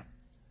 year.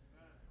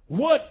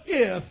 What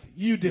if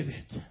you did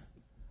it?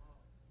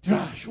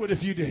 Josh, what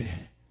if you did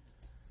it?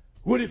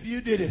 What if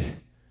you did it?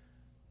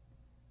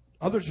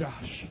 Other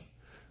Josh.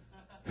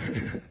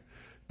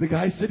 The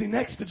guy sitting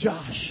next to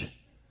Josh.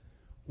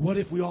 What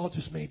if we all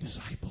just made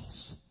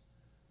disciples?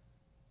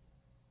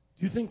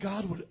 Do you think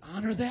God would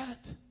honor that?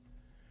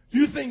 Do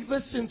you think,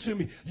 listen to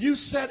me, you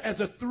set as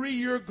a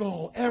 3-year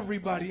goal,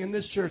 everybody in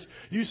this church,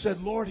 you said,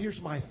 Lord, here's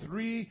my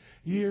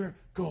 3-year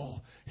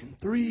goal. In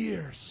 3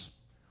 years,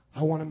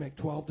 I want to make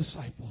 12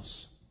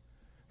 disciples.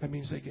 That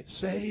means they get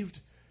saved.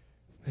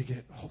 They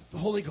get the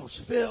Holy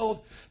Ghost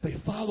filled. They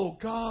follow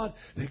God.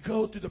 They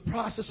go through the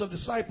process of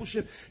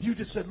discipleship. You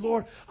just said,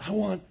 Lord, I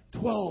want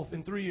 12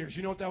 in 3 years.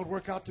 You know what that would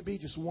work out to be?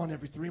 Just 1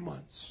 every 3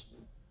 months.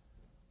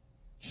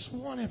 Just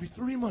 1 every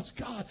 3 months.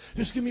 God,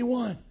 just give me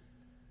 1.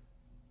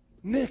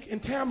 Nick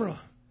and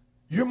Tamara,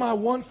 you're my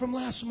 1 from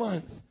last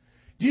month.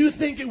 Do you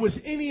think it was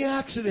any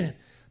accident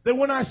that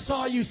when I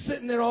saw you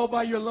sitting there all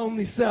by your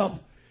lonely self,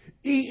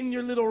 eating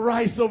your little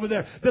rice over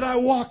there, that I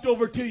walked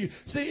over to you?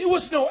 See, it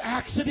was no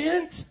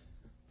accident.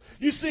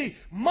 You see,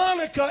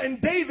 Monica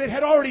and David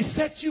had already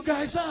set you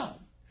guys up.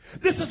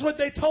 This is what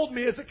they told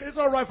me. Is it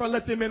all right if I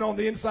let them in on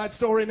the inside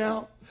story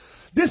now?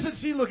 This is,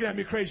 she looking at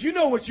me crazy. You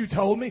know what you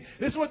told me.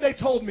 This is what they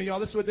told me,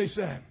 y'all. This is what they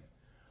said.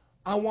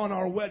 I want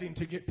our wedding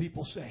to get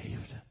people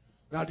saved.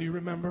 Now, do you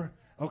remember?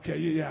 Okay,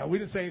 yeah, we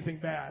didn't say anything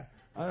bad.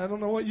 I don't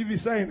know what you'd be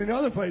saying in the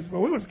other place, but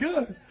it was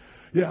good.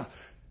 Yeah.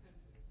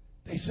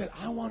 They said,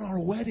 I want our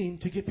wedding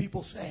to get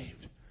people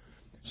saved.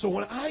 So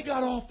when I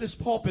got off this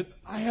pulpit,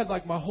 I had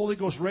like my Holy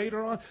Ghost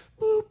radar on.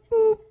 Boop,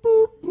 boop,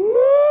 boop,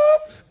 boop,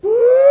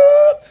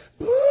 boop,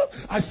 boop.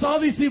 I saw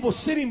these people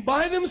sitting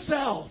by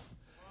themselves.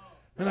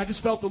 And I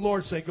just felt the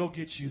Lord say, go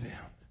get you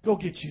them. Go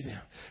get you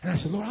them. And I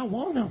said, Lord, I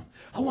want them.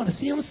 I want to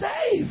see them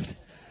saved.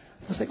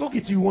 I said, go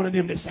get you one of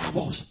them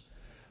disciples.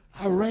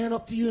 I ran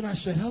up to you and I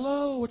said,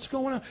 hello, what's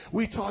going on?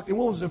 We talked, and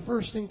what was the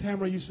first thing,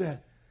 Tamara, you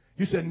said?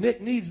 You said,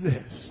 Nick needs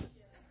this.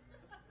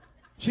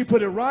 She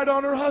put it right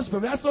on her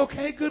husband. That's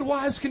okay. Good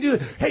wives can do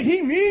it. Hey,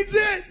 he needs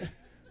it.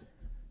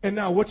 And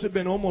now what's it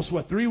been? Almost,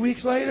 3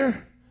 weeks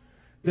later?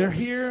 They're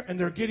here and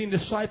they're getting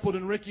discipled,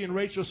 and Ricky and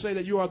Rachel say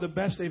that you are the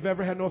best they've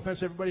ever had. No offense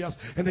to everybody else.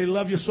 And they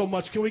love you so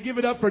much. Can we give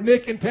it up for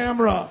Nick and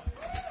Tamara?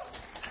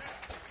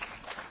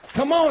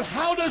 Come on.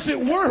 How does it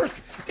work?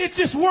 It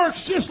just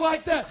works just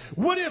like that.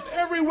 What if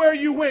everywhere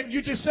you went,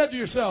 you just said to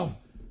yourself,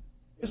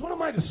 is one of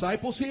my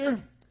disciples here?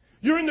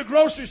 You're in the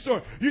grocery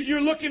store.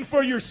 You're looking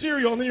for your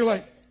cereal, and then you're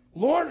like,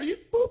 Lord, are you,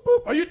 boop,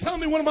 boop, are you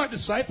telling me one of my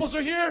disciples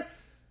are here?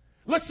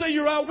 Let's say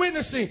you're out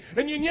witnessing,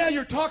 and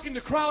you're talking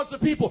to crowds of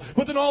people,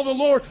 but then all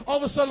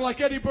of a sudden, like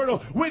Eddie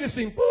Berto,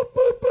 witnessing, boop,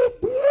 boop, boop,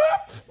 boop,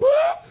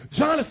 boop.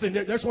 Jonathan,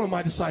 there's one of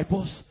my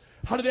disciples.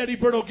 How did Eddie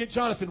Berto get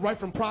Jonathan? Right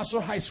from Prosser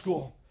High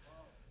School.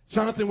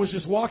 Jonathan was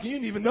just walking. You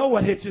didn't even know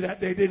what hit you that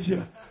day, did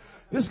you?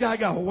 This guy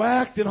got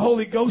whacked and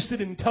Holy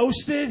Ghosted and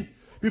toasted.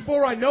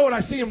 Before I know it,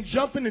 I see him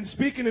jumping and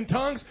speaking in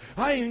tongues.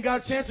 I ain't even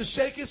got a chance to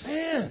shake his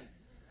hand.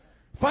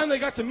 Finally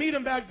got to meet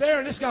him back there,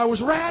 and this guy was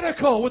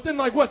radical within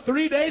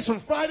 3 days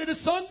from Friday to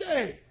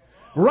Sunday.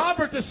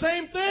 Robert, the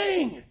same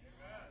thing.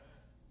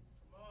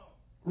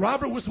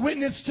 Robert was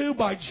witnessed to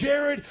by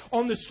Jared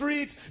on the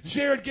streets.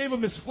 Jared gave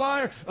him his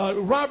flyer.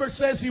 Robert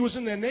says he was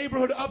in the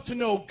neighborhood up to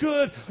no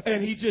good,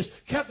 and he just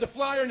kept the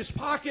flyer in his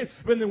pocket.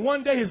 And then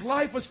one day his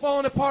life was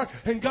falling apart,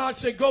 and God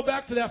said, go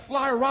back to that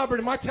flyer. Robert,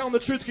 am I telling the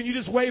truth? Can you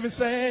just wave and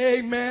say,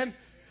 amen?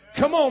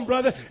 Come on,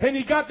 brother. And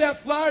he got that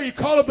flyer. He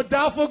called up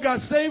Adolfo,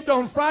 got saved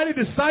on Friday,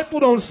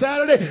 discipled on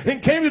Saturday,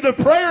 and came to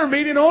the prayer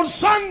meeting on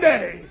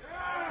Sunday.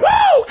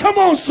 Woo! Come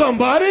on,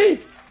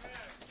 somebody.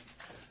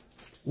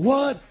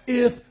 What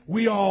if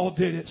we all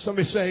did it?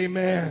 Somebody say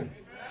amen.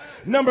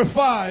 Number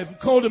 5,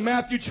 go to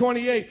Matthew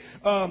 28.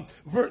 1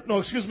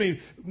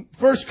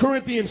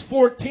 Corinthians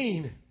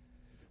 14.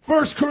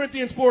 1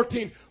 Corinthians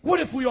 14. What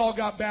if we all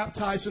got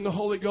baptized in the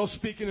Holy Ghost,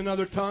 speaking in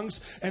other tongues,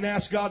 and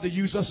asked God to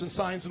use us in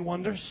signs and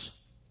wonders?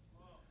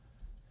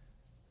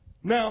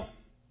 Now,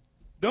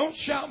 don't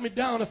shout me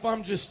down if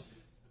I'm just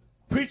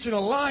preaching a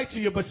lie to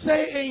you, but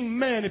say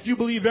amen if you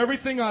believe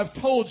everything I've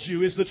told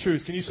you is the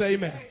truth. Can you say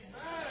amen?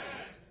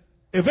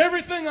 If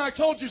everything I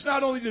told you is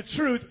not only the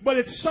truth, but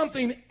it's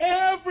something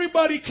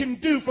everybody can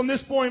do from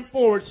this point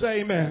forward,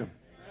 say amen.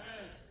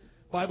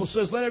 The Bible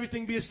says, let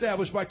everything be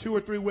established by 2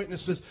 or 3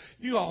 witnesses.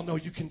 You all know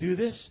you can do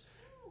this.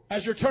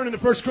 As you're turning to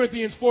 1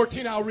 Corinthians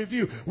 14, I'll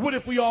review. What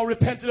if we all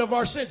repented of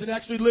our sins and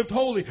actually lived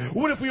holy?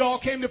 What if we all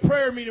came to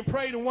prayer meeting and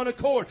prayed in one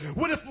accord?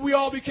 What if we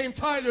all became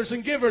tithers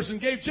and givers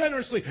and gave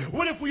generously?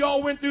 What if we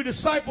all went through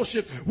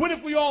discipleship? What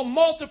if we all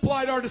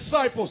multiplied our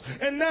disciples?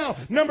 And now,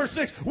 number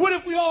 6, what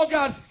if we all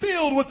got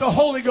filled with the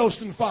Holy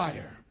Ghost and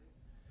fire?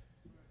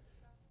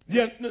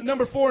 Yeah,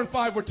 number 4 and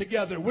 5 were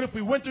together. What if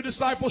we went through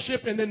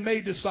discipleship and then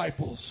made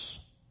disciples?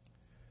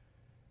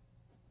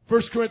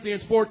 1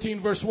 Corinthians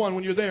 14, verse 1.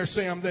 When you're there,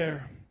 say I'm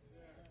there.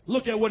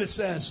 Look at what it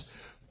says.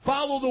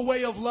 Follow the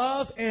way of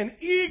love and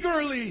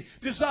eagerly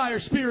desire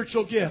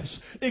spiritual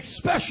gifts,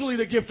 especially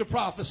the gift of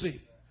prophecy.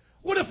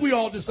 What if we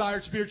all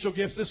desired spiritual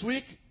gifts this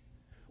week?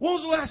 When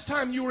was the last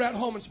time you were at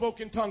home and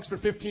spoke in tongues for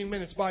 15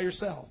 minutes by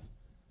yourself?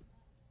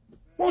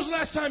 When was the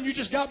last time you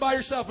just got by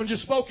yourself and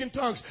just spoke in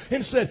tongues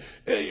and said,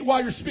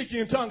 while you're speaking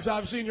in tongues,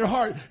 obviously in your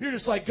heart, you're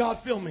just like, God,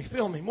 fill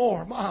me,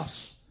 more,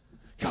 mas.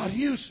 God,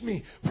 use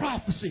me,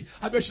 prophecy.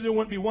 I bet you there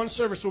wouldn't be one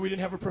service where we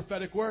didn't have a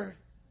prophetic word.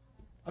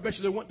 I bet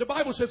you there won't. The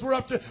Bible says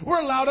we're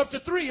allowed up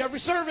to 3 every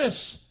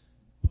service.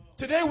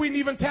 Today we didn't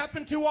even tap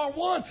into our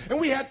 1, and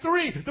we had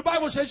 3. The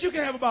Bible says you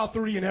can have about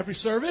 3 in every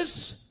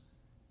service.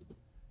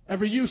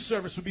 Every youth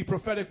service would be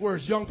prophetic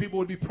words. Young people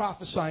would be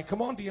prophesying.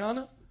 Come on,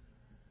 Deanna.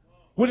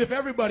 What if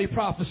everybody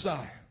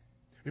prophesied?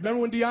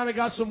 Remember when Deanna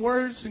got some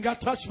words and got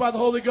touched by the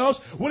Holy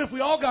Ghost? What if we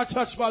all got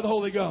touched by the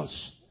Holy Ghost?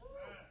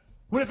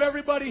 What if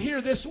everybody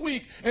here this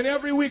week and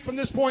every week from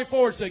this point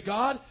forward say,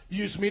 God,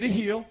 use me to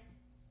heal.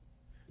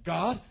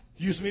 God,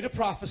 use me to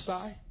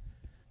prophesy.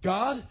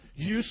 God,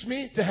 use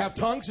me to have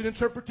tongues and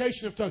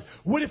interpretation of tongues.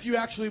 What if you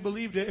actually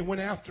believed it and went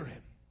after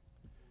it?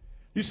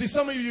 You see,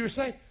 some of you are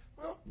saying,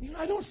 well,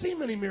 I don't see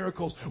many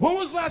miracles. When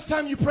was the last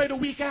time you prayed a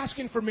week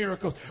asking for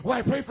miracles? Well,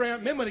 I pray for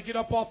Aunt Mima to get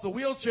up off the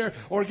wheelchair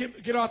or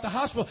get out the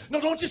hospital.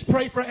 No, don't just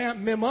pray for Aunt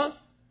Mima.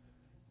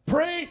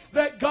 Pray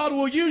that God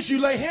will use you.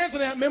 Lay hands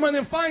on Aunt Mima and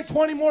then find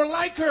 20 more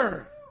like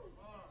her.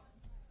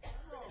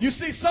 You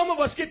see, some of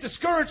us get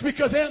discouraged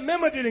because Aunt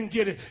Mema didn't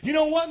get it. You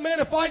know what, man?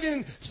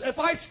 If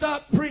I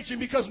stopped preaching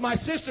because my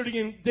sister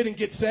didn't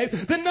get saved,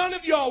 then none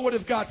of y'all would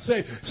have got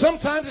saved.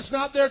 Sometimes it's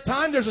not their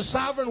time. There's a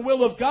sovereign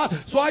will of God.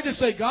 So I just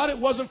say, God, it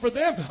wasn't for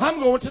them. I'm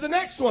going to the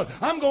next one.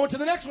 I'm going to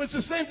the next one. It's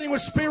the same thing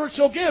with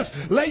spiritual gifts.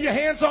 Lay your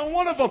hands on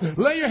one of them.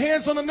 Lay your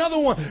hands on another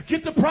one.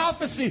 Get the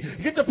prophecy.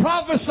 Get the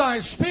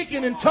prophesying,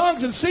 speaking in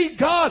tongues, and see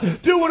God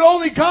do what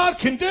only God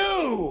can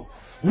do.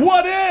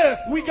 What if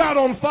we got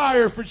on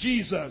fire for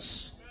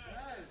Jesus?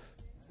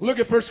 Look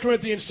at 1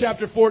 Corinthians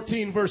chapter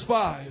 14, verse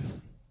 5.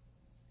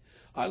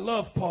 I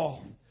love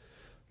Paul.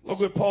 Look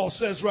what Paul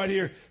says right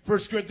here. 1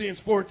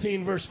 Corinthians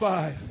 14, verse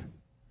 5.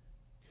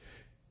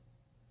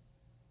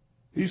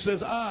 He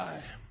says,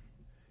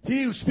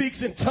 he who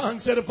speaks in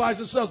tongues edifies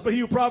himself, but he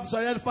who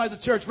prophesies edifies the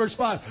church. Verse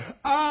 5.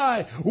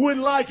 I would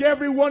like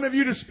every one of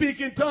you to speak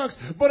in tongues,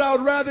 but I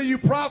would rather you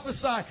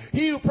prophesy.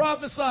 He who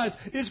prophesies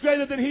is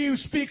greater than he who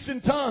speaks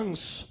in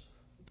tongues.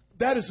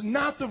 That is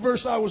not the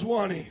verse I was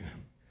wanting.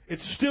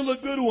 It's still a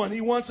good one.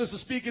 He wants us to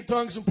speak in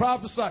tongues and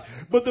prophesy.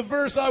 But the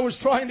verse I was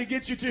trying to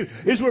get you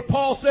to is where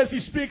Paul says he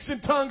speaks in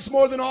tongues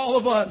more than all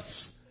of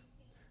us.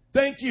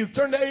 Thank you.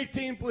 Turn to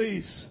 18,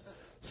 please.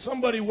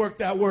 Somebody work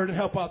that word and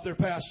help out their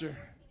pastor.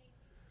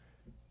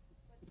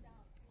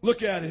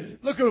 Look at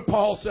it. Look at what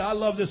Paul said. I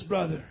love this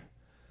brother.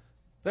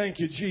 Thank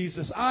you,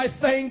 Jesus. I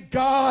thank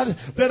God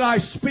that I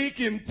speak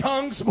in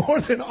tongues more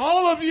than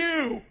all of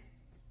you.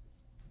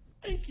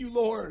 Thank you,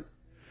 Lord.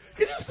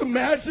 Can you just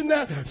imagine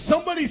that?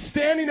 Somebody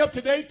standing up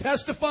today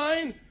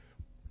testifying.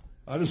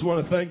 I just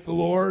want to thank the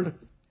Lord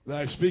that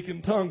I speak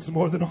in tongues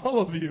more than all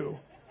of you.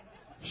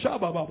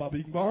 Shabba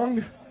bing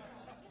bong.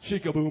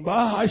 Chika boom ba.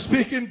 I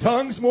speak in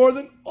tongues more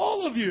than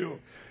all of you.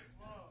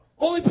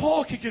 Only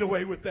Paul could get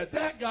away with that.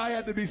 That guy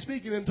had to be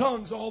speaking in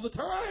tongues all the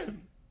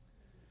time.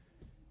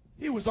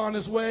 He was on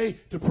his way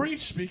to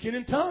preach, speaking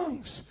in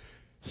tongues.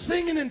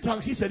 Singing in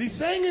tongues. He said he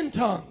sang in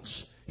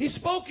tongues. He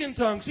spoke in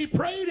tongues. He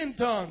prayed in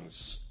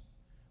tongues.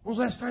 When was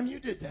the last time you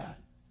did that?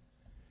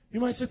 You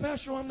might say,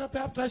 Pastor, I'm not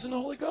baptized in the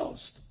Holy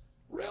Ghost.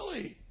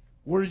 Really?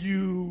 Were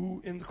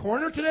you in the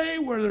corner today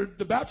where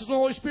the baptism of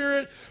the Holy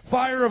Spirit,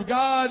 fire of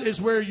God is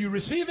where you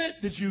receive it?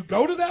 Did you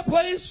go to that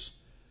place?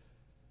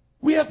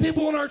 We have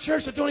people in our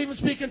church that don't even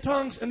speak in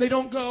tongues, and they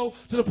don't go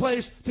to the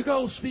place to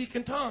go speak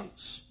in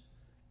tongues.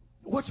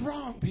 What's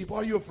wrong, people?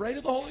 Are you afraid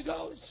of the Holy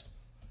Ghost?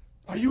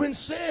 Are you in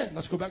sin?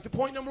 Let's go back to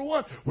point number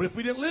 1. What if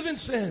we didn't live in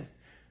sin?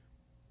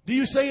 Do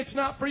you say it's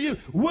not for you?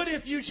 What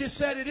if you just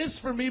said it is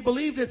for me,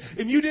 believed it,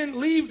 and you didn't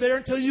leave there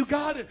until you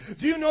got it?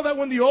 Do you know that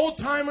when the old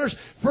timers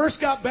first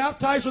got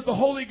baptized with the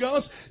Holy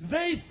Ghost,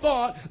 they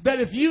thought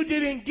that if you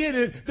didn't get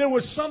it, there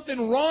was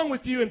something wrong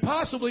with you and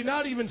possibly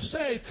not even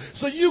saved.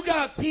 So you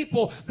got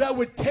people that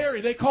would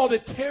tarry. They called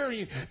it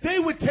tarrying. They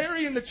would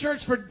tarry in the church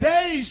for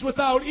days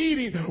without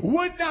eating,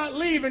 would not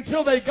leave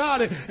until they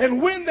got it.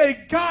 And when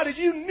they got it,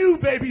 you knew,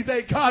 baby,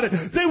 they got it.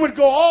 They would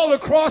go all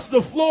across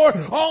the floor,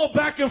 all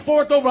back and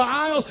forth over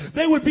aisles.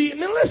 They would be,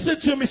 now listen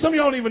to me, some of you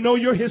don't even know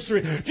your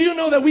history. Do you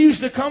know that we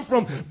used to come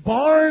from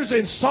barns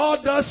and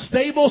sawdust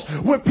stables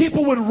where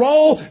people would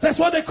roll? That's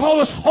why they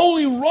call us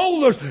holy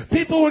rollers.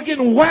 People were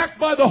getting whacked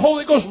by the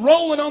Holy Ghost,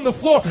 rolling on the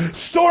floor.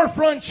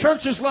 Storefront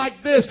churches like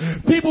this,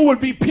 people would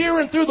be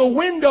peering through the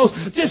windows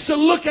just to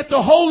look at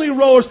the holy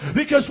rollers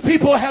because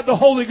people had the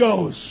Holy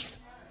Ghost.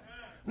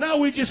 Now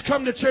we just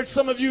come to church.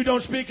 Some of you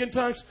don't speak in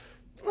tongues.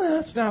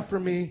 That's not for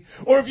me.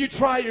 Or if you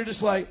try, you're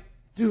just like,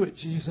 do it,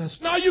 Jesus.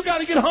 Now you got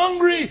to get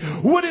hungry.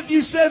 What if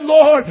you said,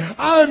 Lord,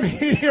 I'm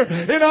here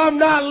and I'm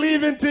not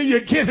leaving till you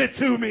give it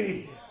to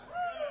me?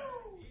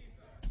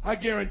 I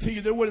guarantee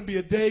you there wouldn't be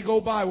a day go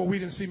by where we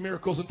didn't see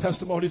miracles and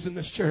testimonies in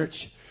this church.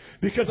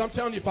 Because I'm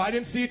telling you, if I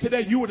didn't see it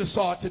today, you would have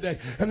saw it today.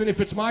 And then if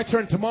it's my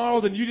turn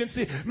tomorrow, then you didn't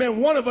see it. Man,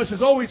 one of us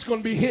is always going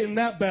to be hitting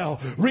that bell,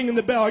 ringing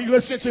the bell. Are you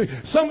listening to me?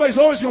 Somebody's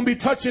always going to be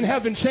touching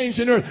heaven,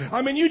 changing earth.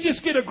 I mean, you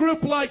just get a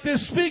group like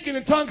this speaking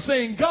in tongues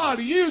saying, God,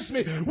 use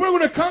me. We're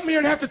going to come here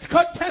and have to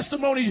cut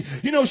testimony,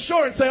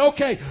 short and say,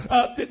 okay,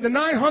 the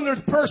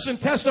 900th person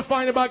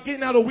testifying about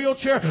getting out of a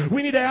wheelchair,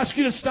 we need to ask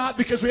you to stop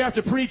because we have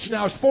to preach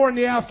now. It's 4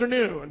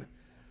 PM.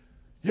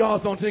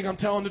 Y'all don't think I'm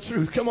telling the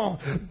truth. Come on.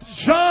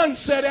 John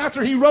said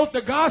after he wrote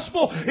the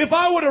gospel, if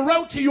I would have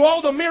wrote to you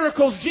all the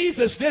miracles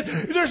Jesus did,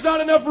 there's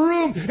not enough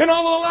room in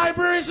all the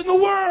libraries in the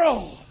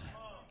world.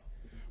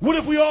 What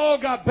if we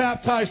all got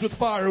baptized with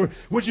fire?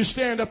 Would you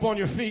stand up on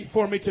your feet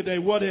for me today?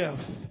 What if?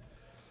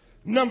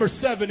 Number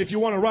 7, if you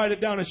want to write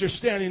it down as you're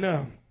standing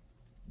up.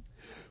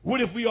 What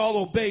if we all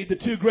obeyed the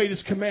 2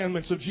 greatest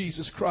commandments of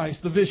Jesus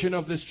Christ, the vision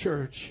of this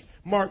church?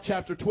 Mark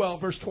chapter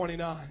 12, verse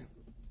 29.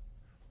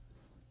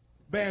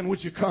 Band,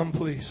 would you come,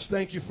 please?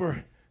 Thank you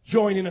for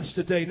joining us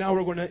today. Now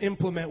we're going to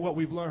implement what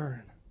we've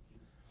learned.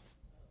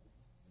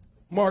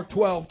 Mark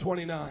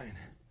 12:29.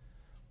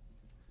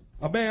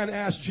 A man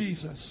asked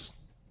Jesus,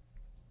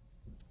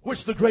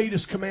 what's the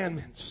greatest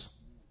commandments?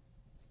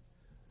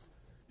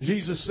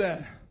 Jesus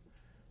said,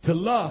 to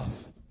love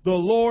the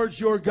Lord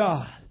your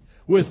God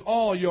with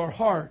all your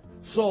heart,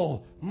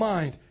 soul,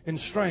 mind, and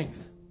strength.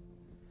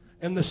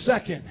 And the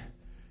second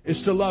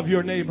is to love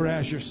your neighbor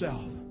as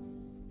yourself.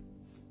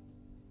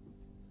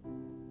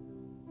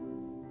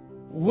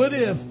 What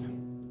if,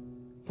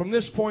 from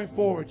this point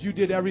forward, you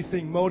did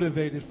everything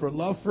motivated for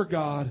love for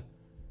God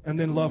and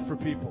then love for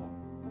people?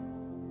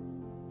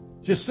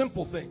 Just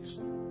simple things.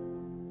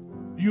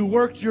 You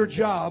worked your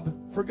job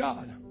for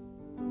God.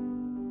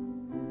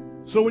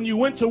 So when you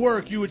went to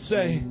work, you would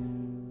say,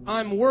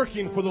 I'm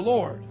working for the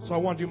Lord, so I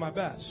want to do my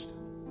best.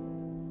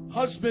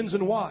 Husbands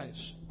and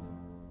wives,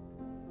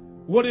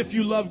 what if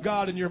you love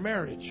God in your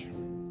marriage?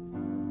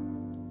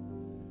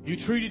 You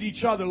treated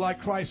each other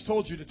like Christ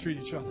told you to treat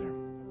each other.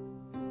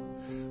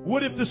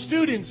 What if the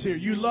students here,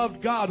 you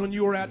loved God when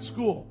you were at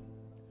school?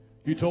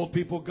 You told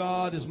people,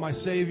 God is my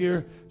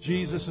Savior,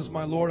 Jesus is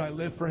my Lord, I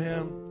live for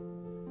Him.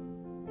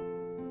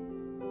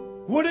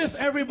 What if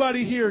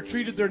everybody here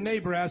treated their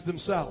neighbor as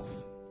themselves?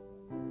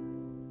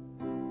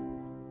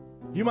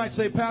 You might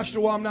say, Pastor,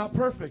 well, I'm not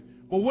perfect.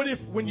 Well, what if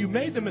when you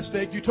made the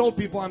mistake, you told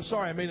people, I'm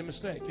sorry, I made a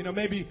mistake? You know,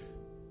 maybe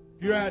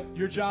you're at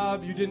your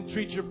job, you didn't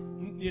treat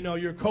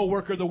your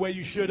coworker the way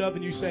you should have,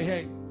 and you say,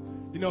 hey,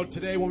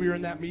 today when we were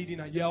in that meeting,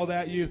 I yelled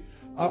at you.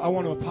 I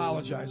want to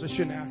apologize. I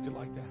shouldn't have acted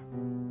like that.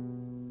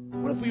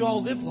 What if we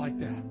all lived like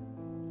that?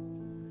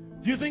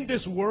 Do you think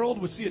this world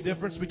would see a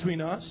difference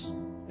between us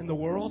and the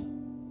world?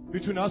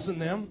 Between us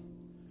and them?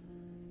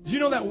 Did you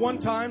know that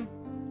one time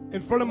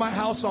in front of my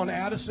house on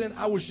Addison,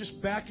 I was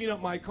just backing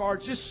up my car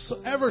just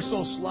ever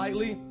so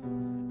slightly,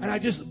 and I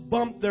just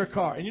bumped their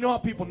car. And you know how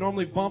people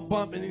normally bump,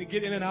 and then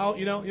get in and out?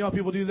 You know how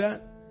people do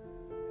that?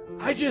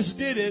 I just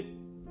did it,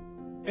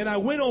 and I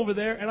went over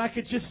there, and I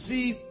could just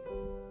see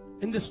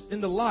in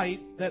the light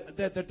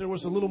that there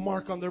was a little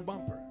mark on their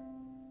bumper.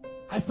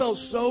 I felt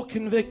so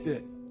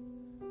convicted.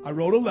 I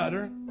wrote a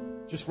letter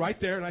just right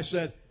there, and I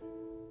said,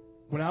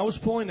 when I was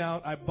pulling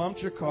out, I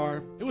bumped your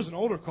car. It was an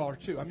older car,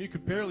 too. I mean, you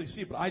could barely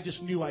see it, but I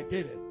just knew I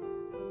did it.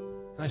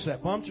 And I said,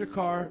 I bumped your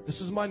car. This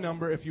is my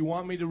number. If you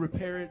want me to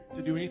repair it,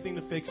 to do anything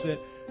to fix it,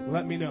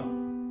 let me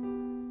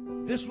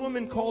know. This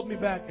woman called me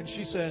back, and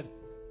she said,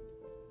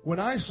 when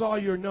I saw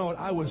your note,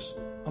 I was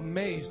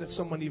amazed that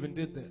someone even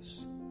did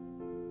this.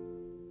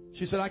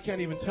 She said, I can't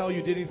even tell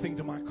you did anything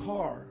to my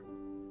car.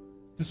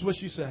 This is what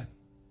she said.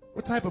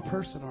 What type of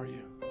person are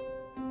you?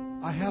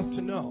 I have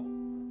to know.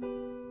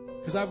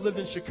 Because I've lived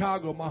in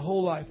Chicago my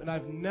whole life, and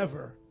I've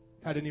never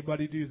had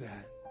anybody do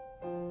that.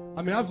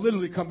 I mean, I've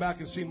literally come back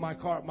and seen my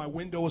car. My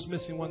window was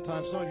missing one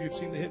time. Some of you have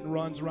seen the hit and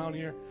runs around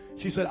here.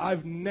 She said,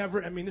 I've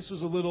never, this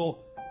was just a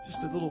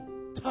little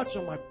touch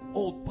on my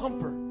old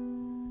bumper.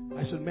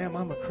 I said, ma'am,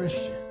 I'm a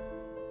Christian.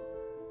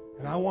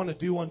 And I want to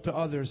do unto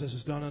others as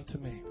is done unto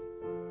me.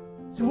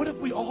 See, what if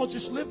we all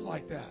just lived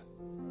like that?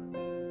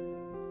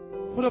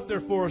 Put up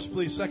there for us,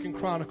 please, 2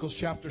 Chronicles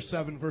chapter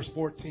 7, verse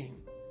 14.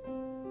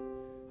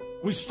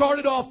 We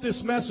started off this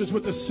message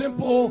with a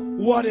simple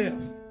what if.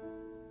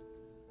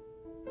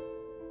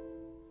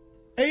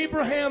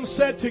 Abraham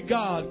said to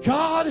God,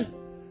 God,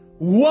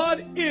 what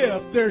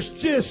if there's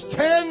just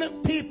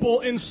 10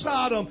 people in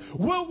Sodom?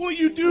 What will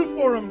you do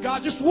for them,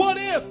 God? Just what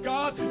if,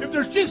 God? If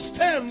there's just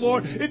 10,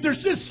 Lord, if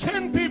there's just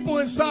 10 people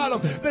in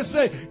Sodom that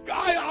say,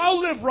 I'll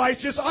live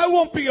righteous. I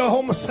won't be a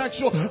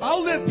homosexual.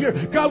 I'll live pure.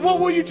 God, what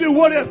will you do?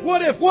 What if?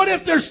 What if? What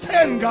if there's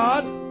 10,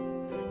 God?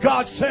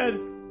 God said,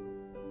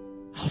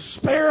 I'll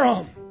spare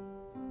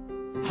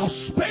them.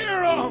 I'll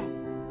spare them.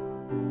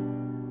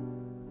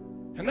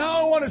 And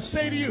now I want to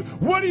say to you,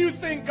 what do you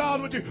think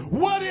God would do?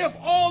 What if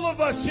all of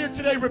us here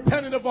today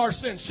repented of our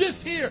sins?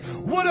 Just here.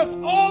 What if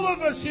all of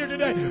us here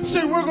today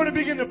said we're going to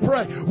begin to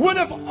pray? What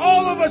if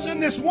all of us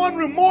in this one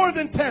room, more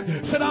than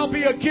 10, said I'll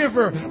be a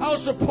giver. I'll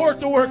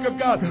support the work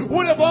of God.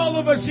 What if all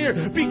of us here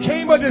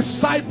became a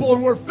disciple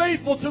and were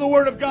faithful to the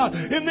Word of God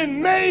and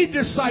then made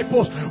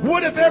disciples?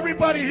 What if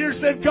everybody here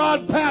said,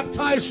 God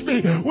baptized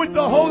me with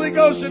the Holy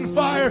Ghost and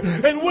fire?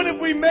 And what if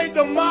we made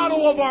the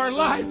model of our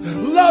life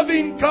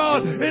loving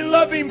God and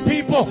loving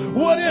people?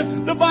 What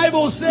if the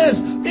Bible says,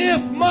 if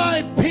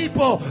my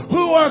people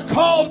who are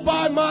called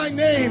by my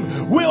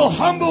name will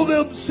humble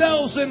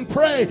themselves and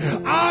pray,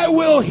 I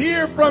will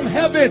hear from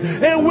heaven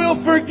and will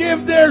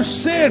forgive their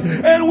sin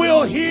and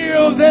will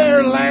heal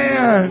their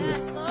land.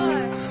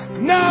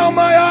 Now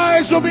my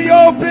eyes will be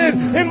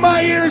open and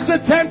my ears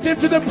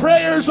attentive to the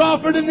prayers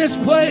offered in this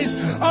place.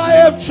 I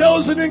have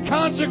chosen and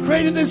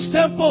consecrated this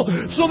temple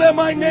so that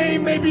my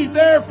name may be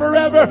there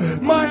forever.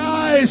 My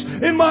eyes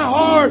and my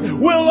heart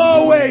will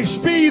always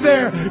be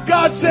there.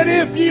 God said,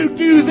 if you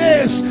do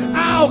this,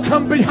 I'll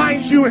come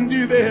behind you and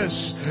do this.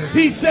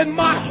 He said,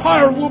 my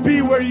heart will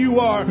be where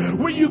you are.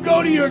 When you go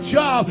to your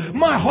job,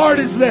 my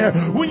heart is there.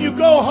 When you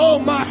go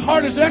home, my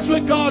heart is there. That's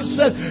what God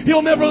says.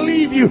 He'll never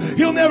leave you.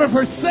 He'll never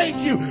forsake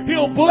you.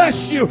 He'll bless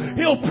you.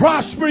 He'll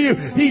prosper you.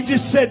 He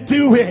just said,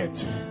 do it.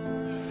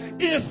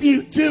 If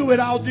you do it,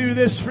 I'll do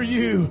this for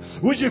you.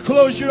 Would you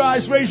close your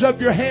eyes, raise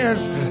up your hands,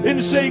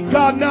 and say,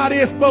 God, not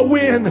if, but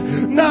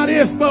when. Not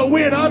if, but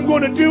when. I'm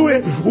going to do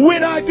it.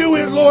 When I do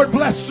it, Lord,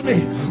 bless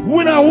me.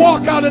 When I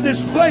walk out of this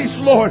place,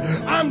 Lord,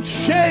 I'm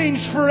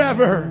changed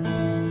forever.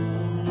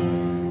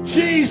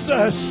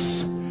 Jesus.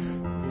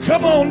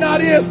 Come on, not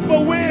if,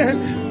 but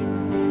when.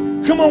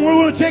 Come on, we're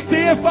going to take the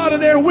if out of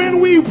there.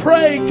 When we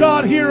pray,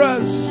 God, hear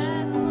us.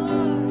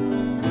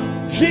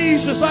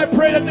 Jesus, I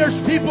pray that there's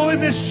people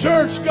in this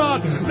church, God,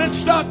 that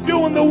stop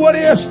doing the what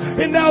ifs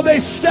and now they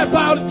step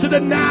out into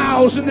the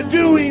nows and the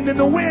doing and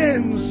the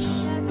wins.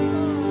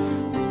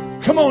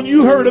 Come on,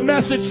 you heard a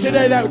message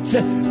today that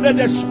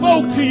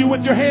spoke to you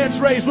with your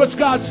hands raised. What's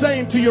God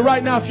saying to you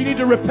right now? If you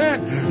need to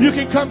repent, you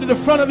can come to the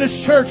front of this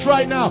church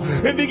right now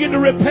and begin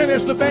to repent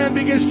as the band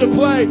begins to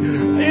play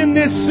in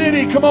this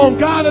city. Come on,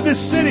 God of this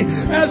city,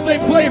 as they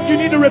play, if you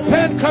need to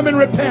repent, come and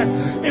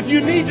repent. If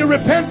you need to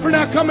repent for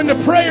not coming to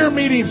prayer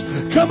meetings,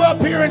 come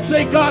up here and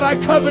say, God, I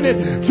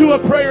covenant to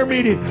a prayer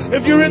meeting.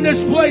 If you're in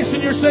this place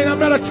and you're saying, I'm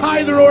not a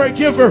tither or a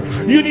giver,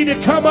 you need to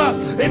come up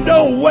and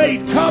don't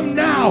wait. Come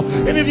now.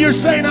 And if you're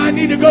saying, I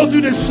need to go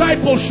through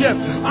discipleship,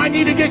 I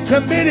need to get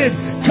committed,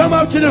 come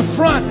up to the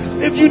front.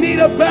 If you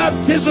need a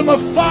baptism of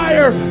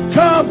fire,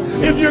 come.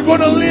 If you're going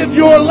to live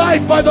your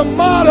life by the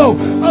motto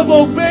of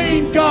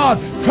obeying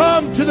God,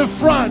 come to the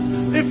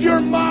front. If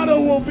your motto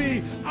will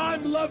be,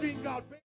 I'm loving God.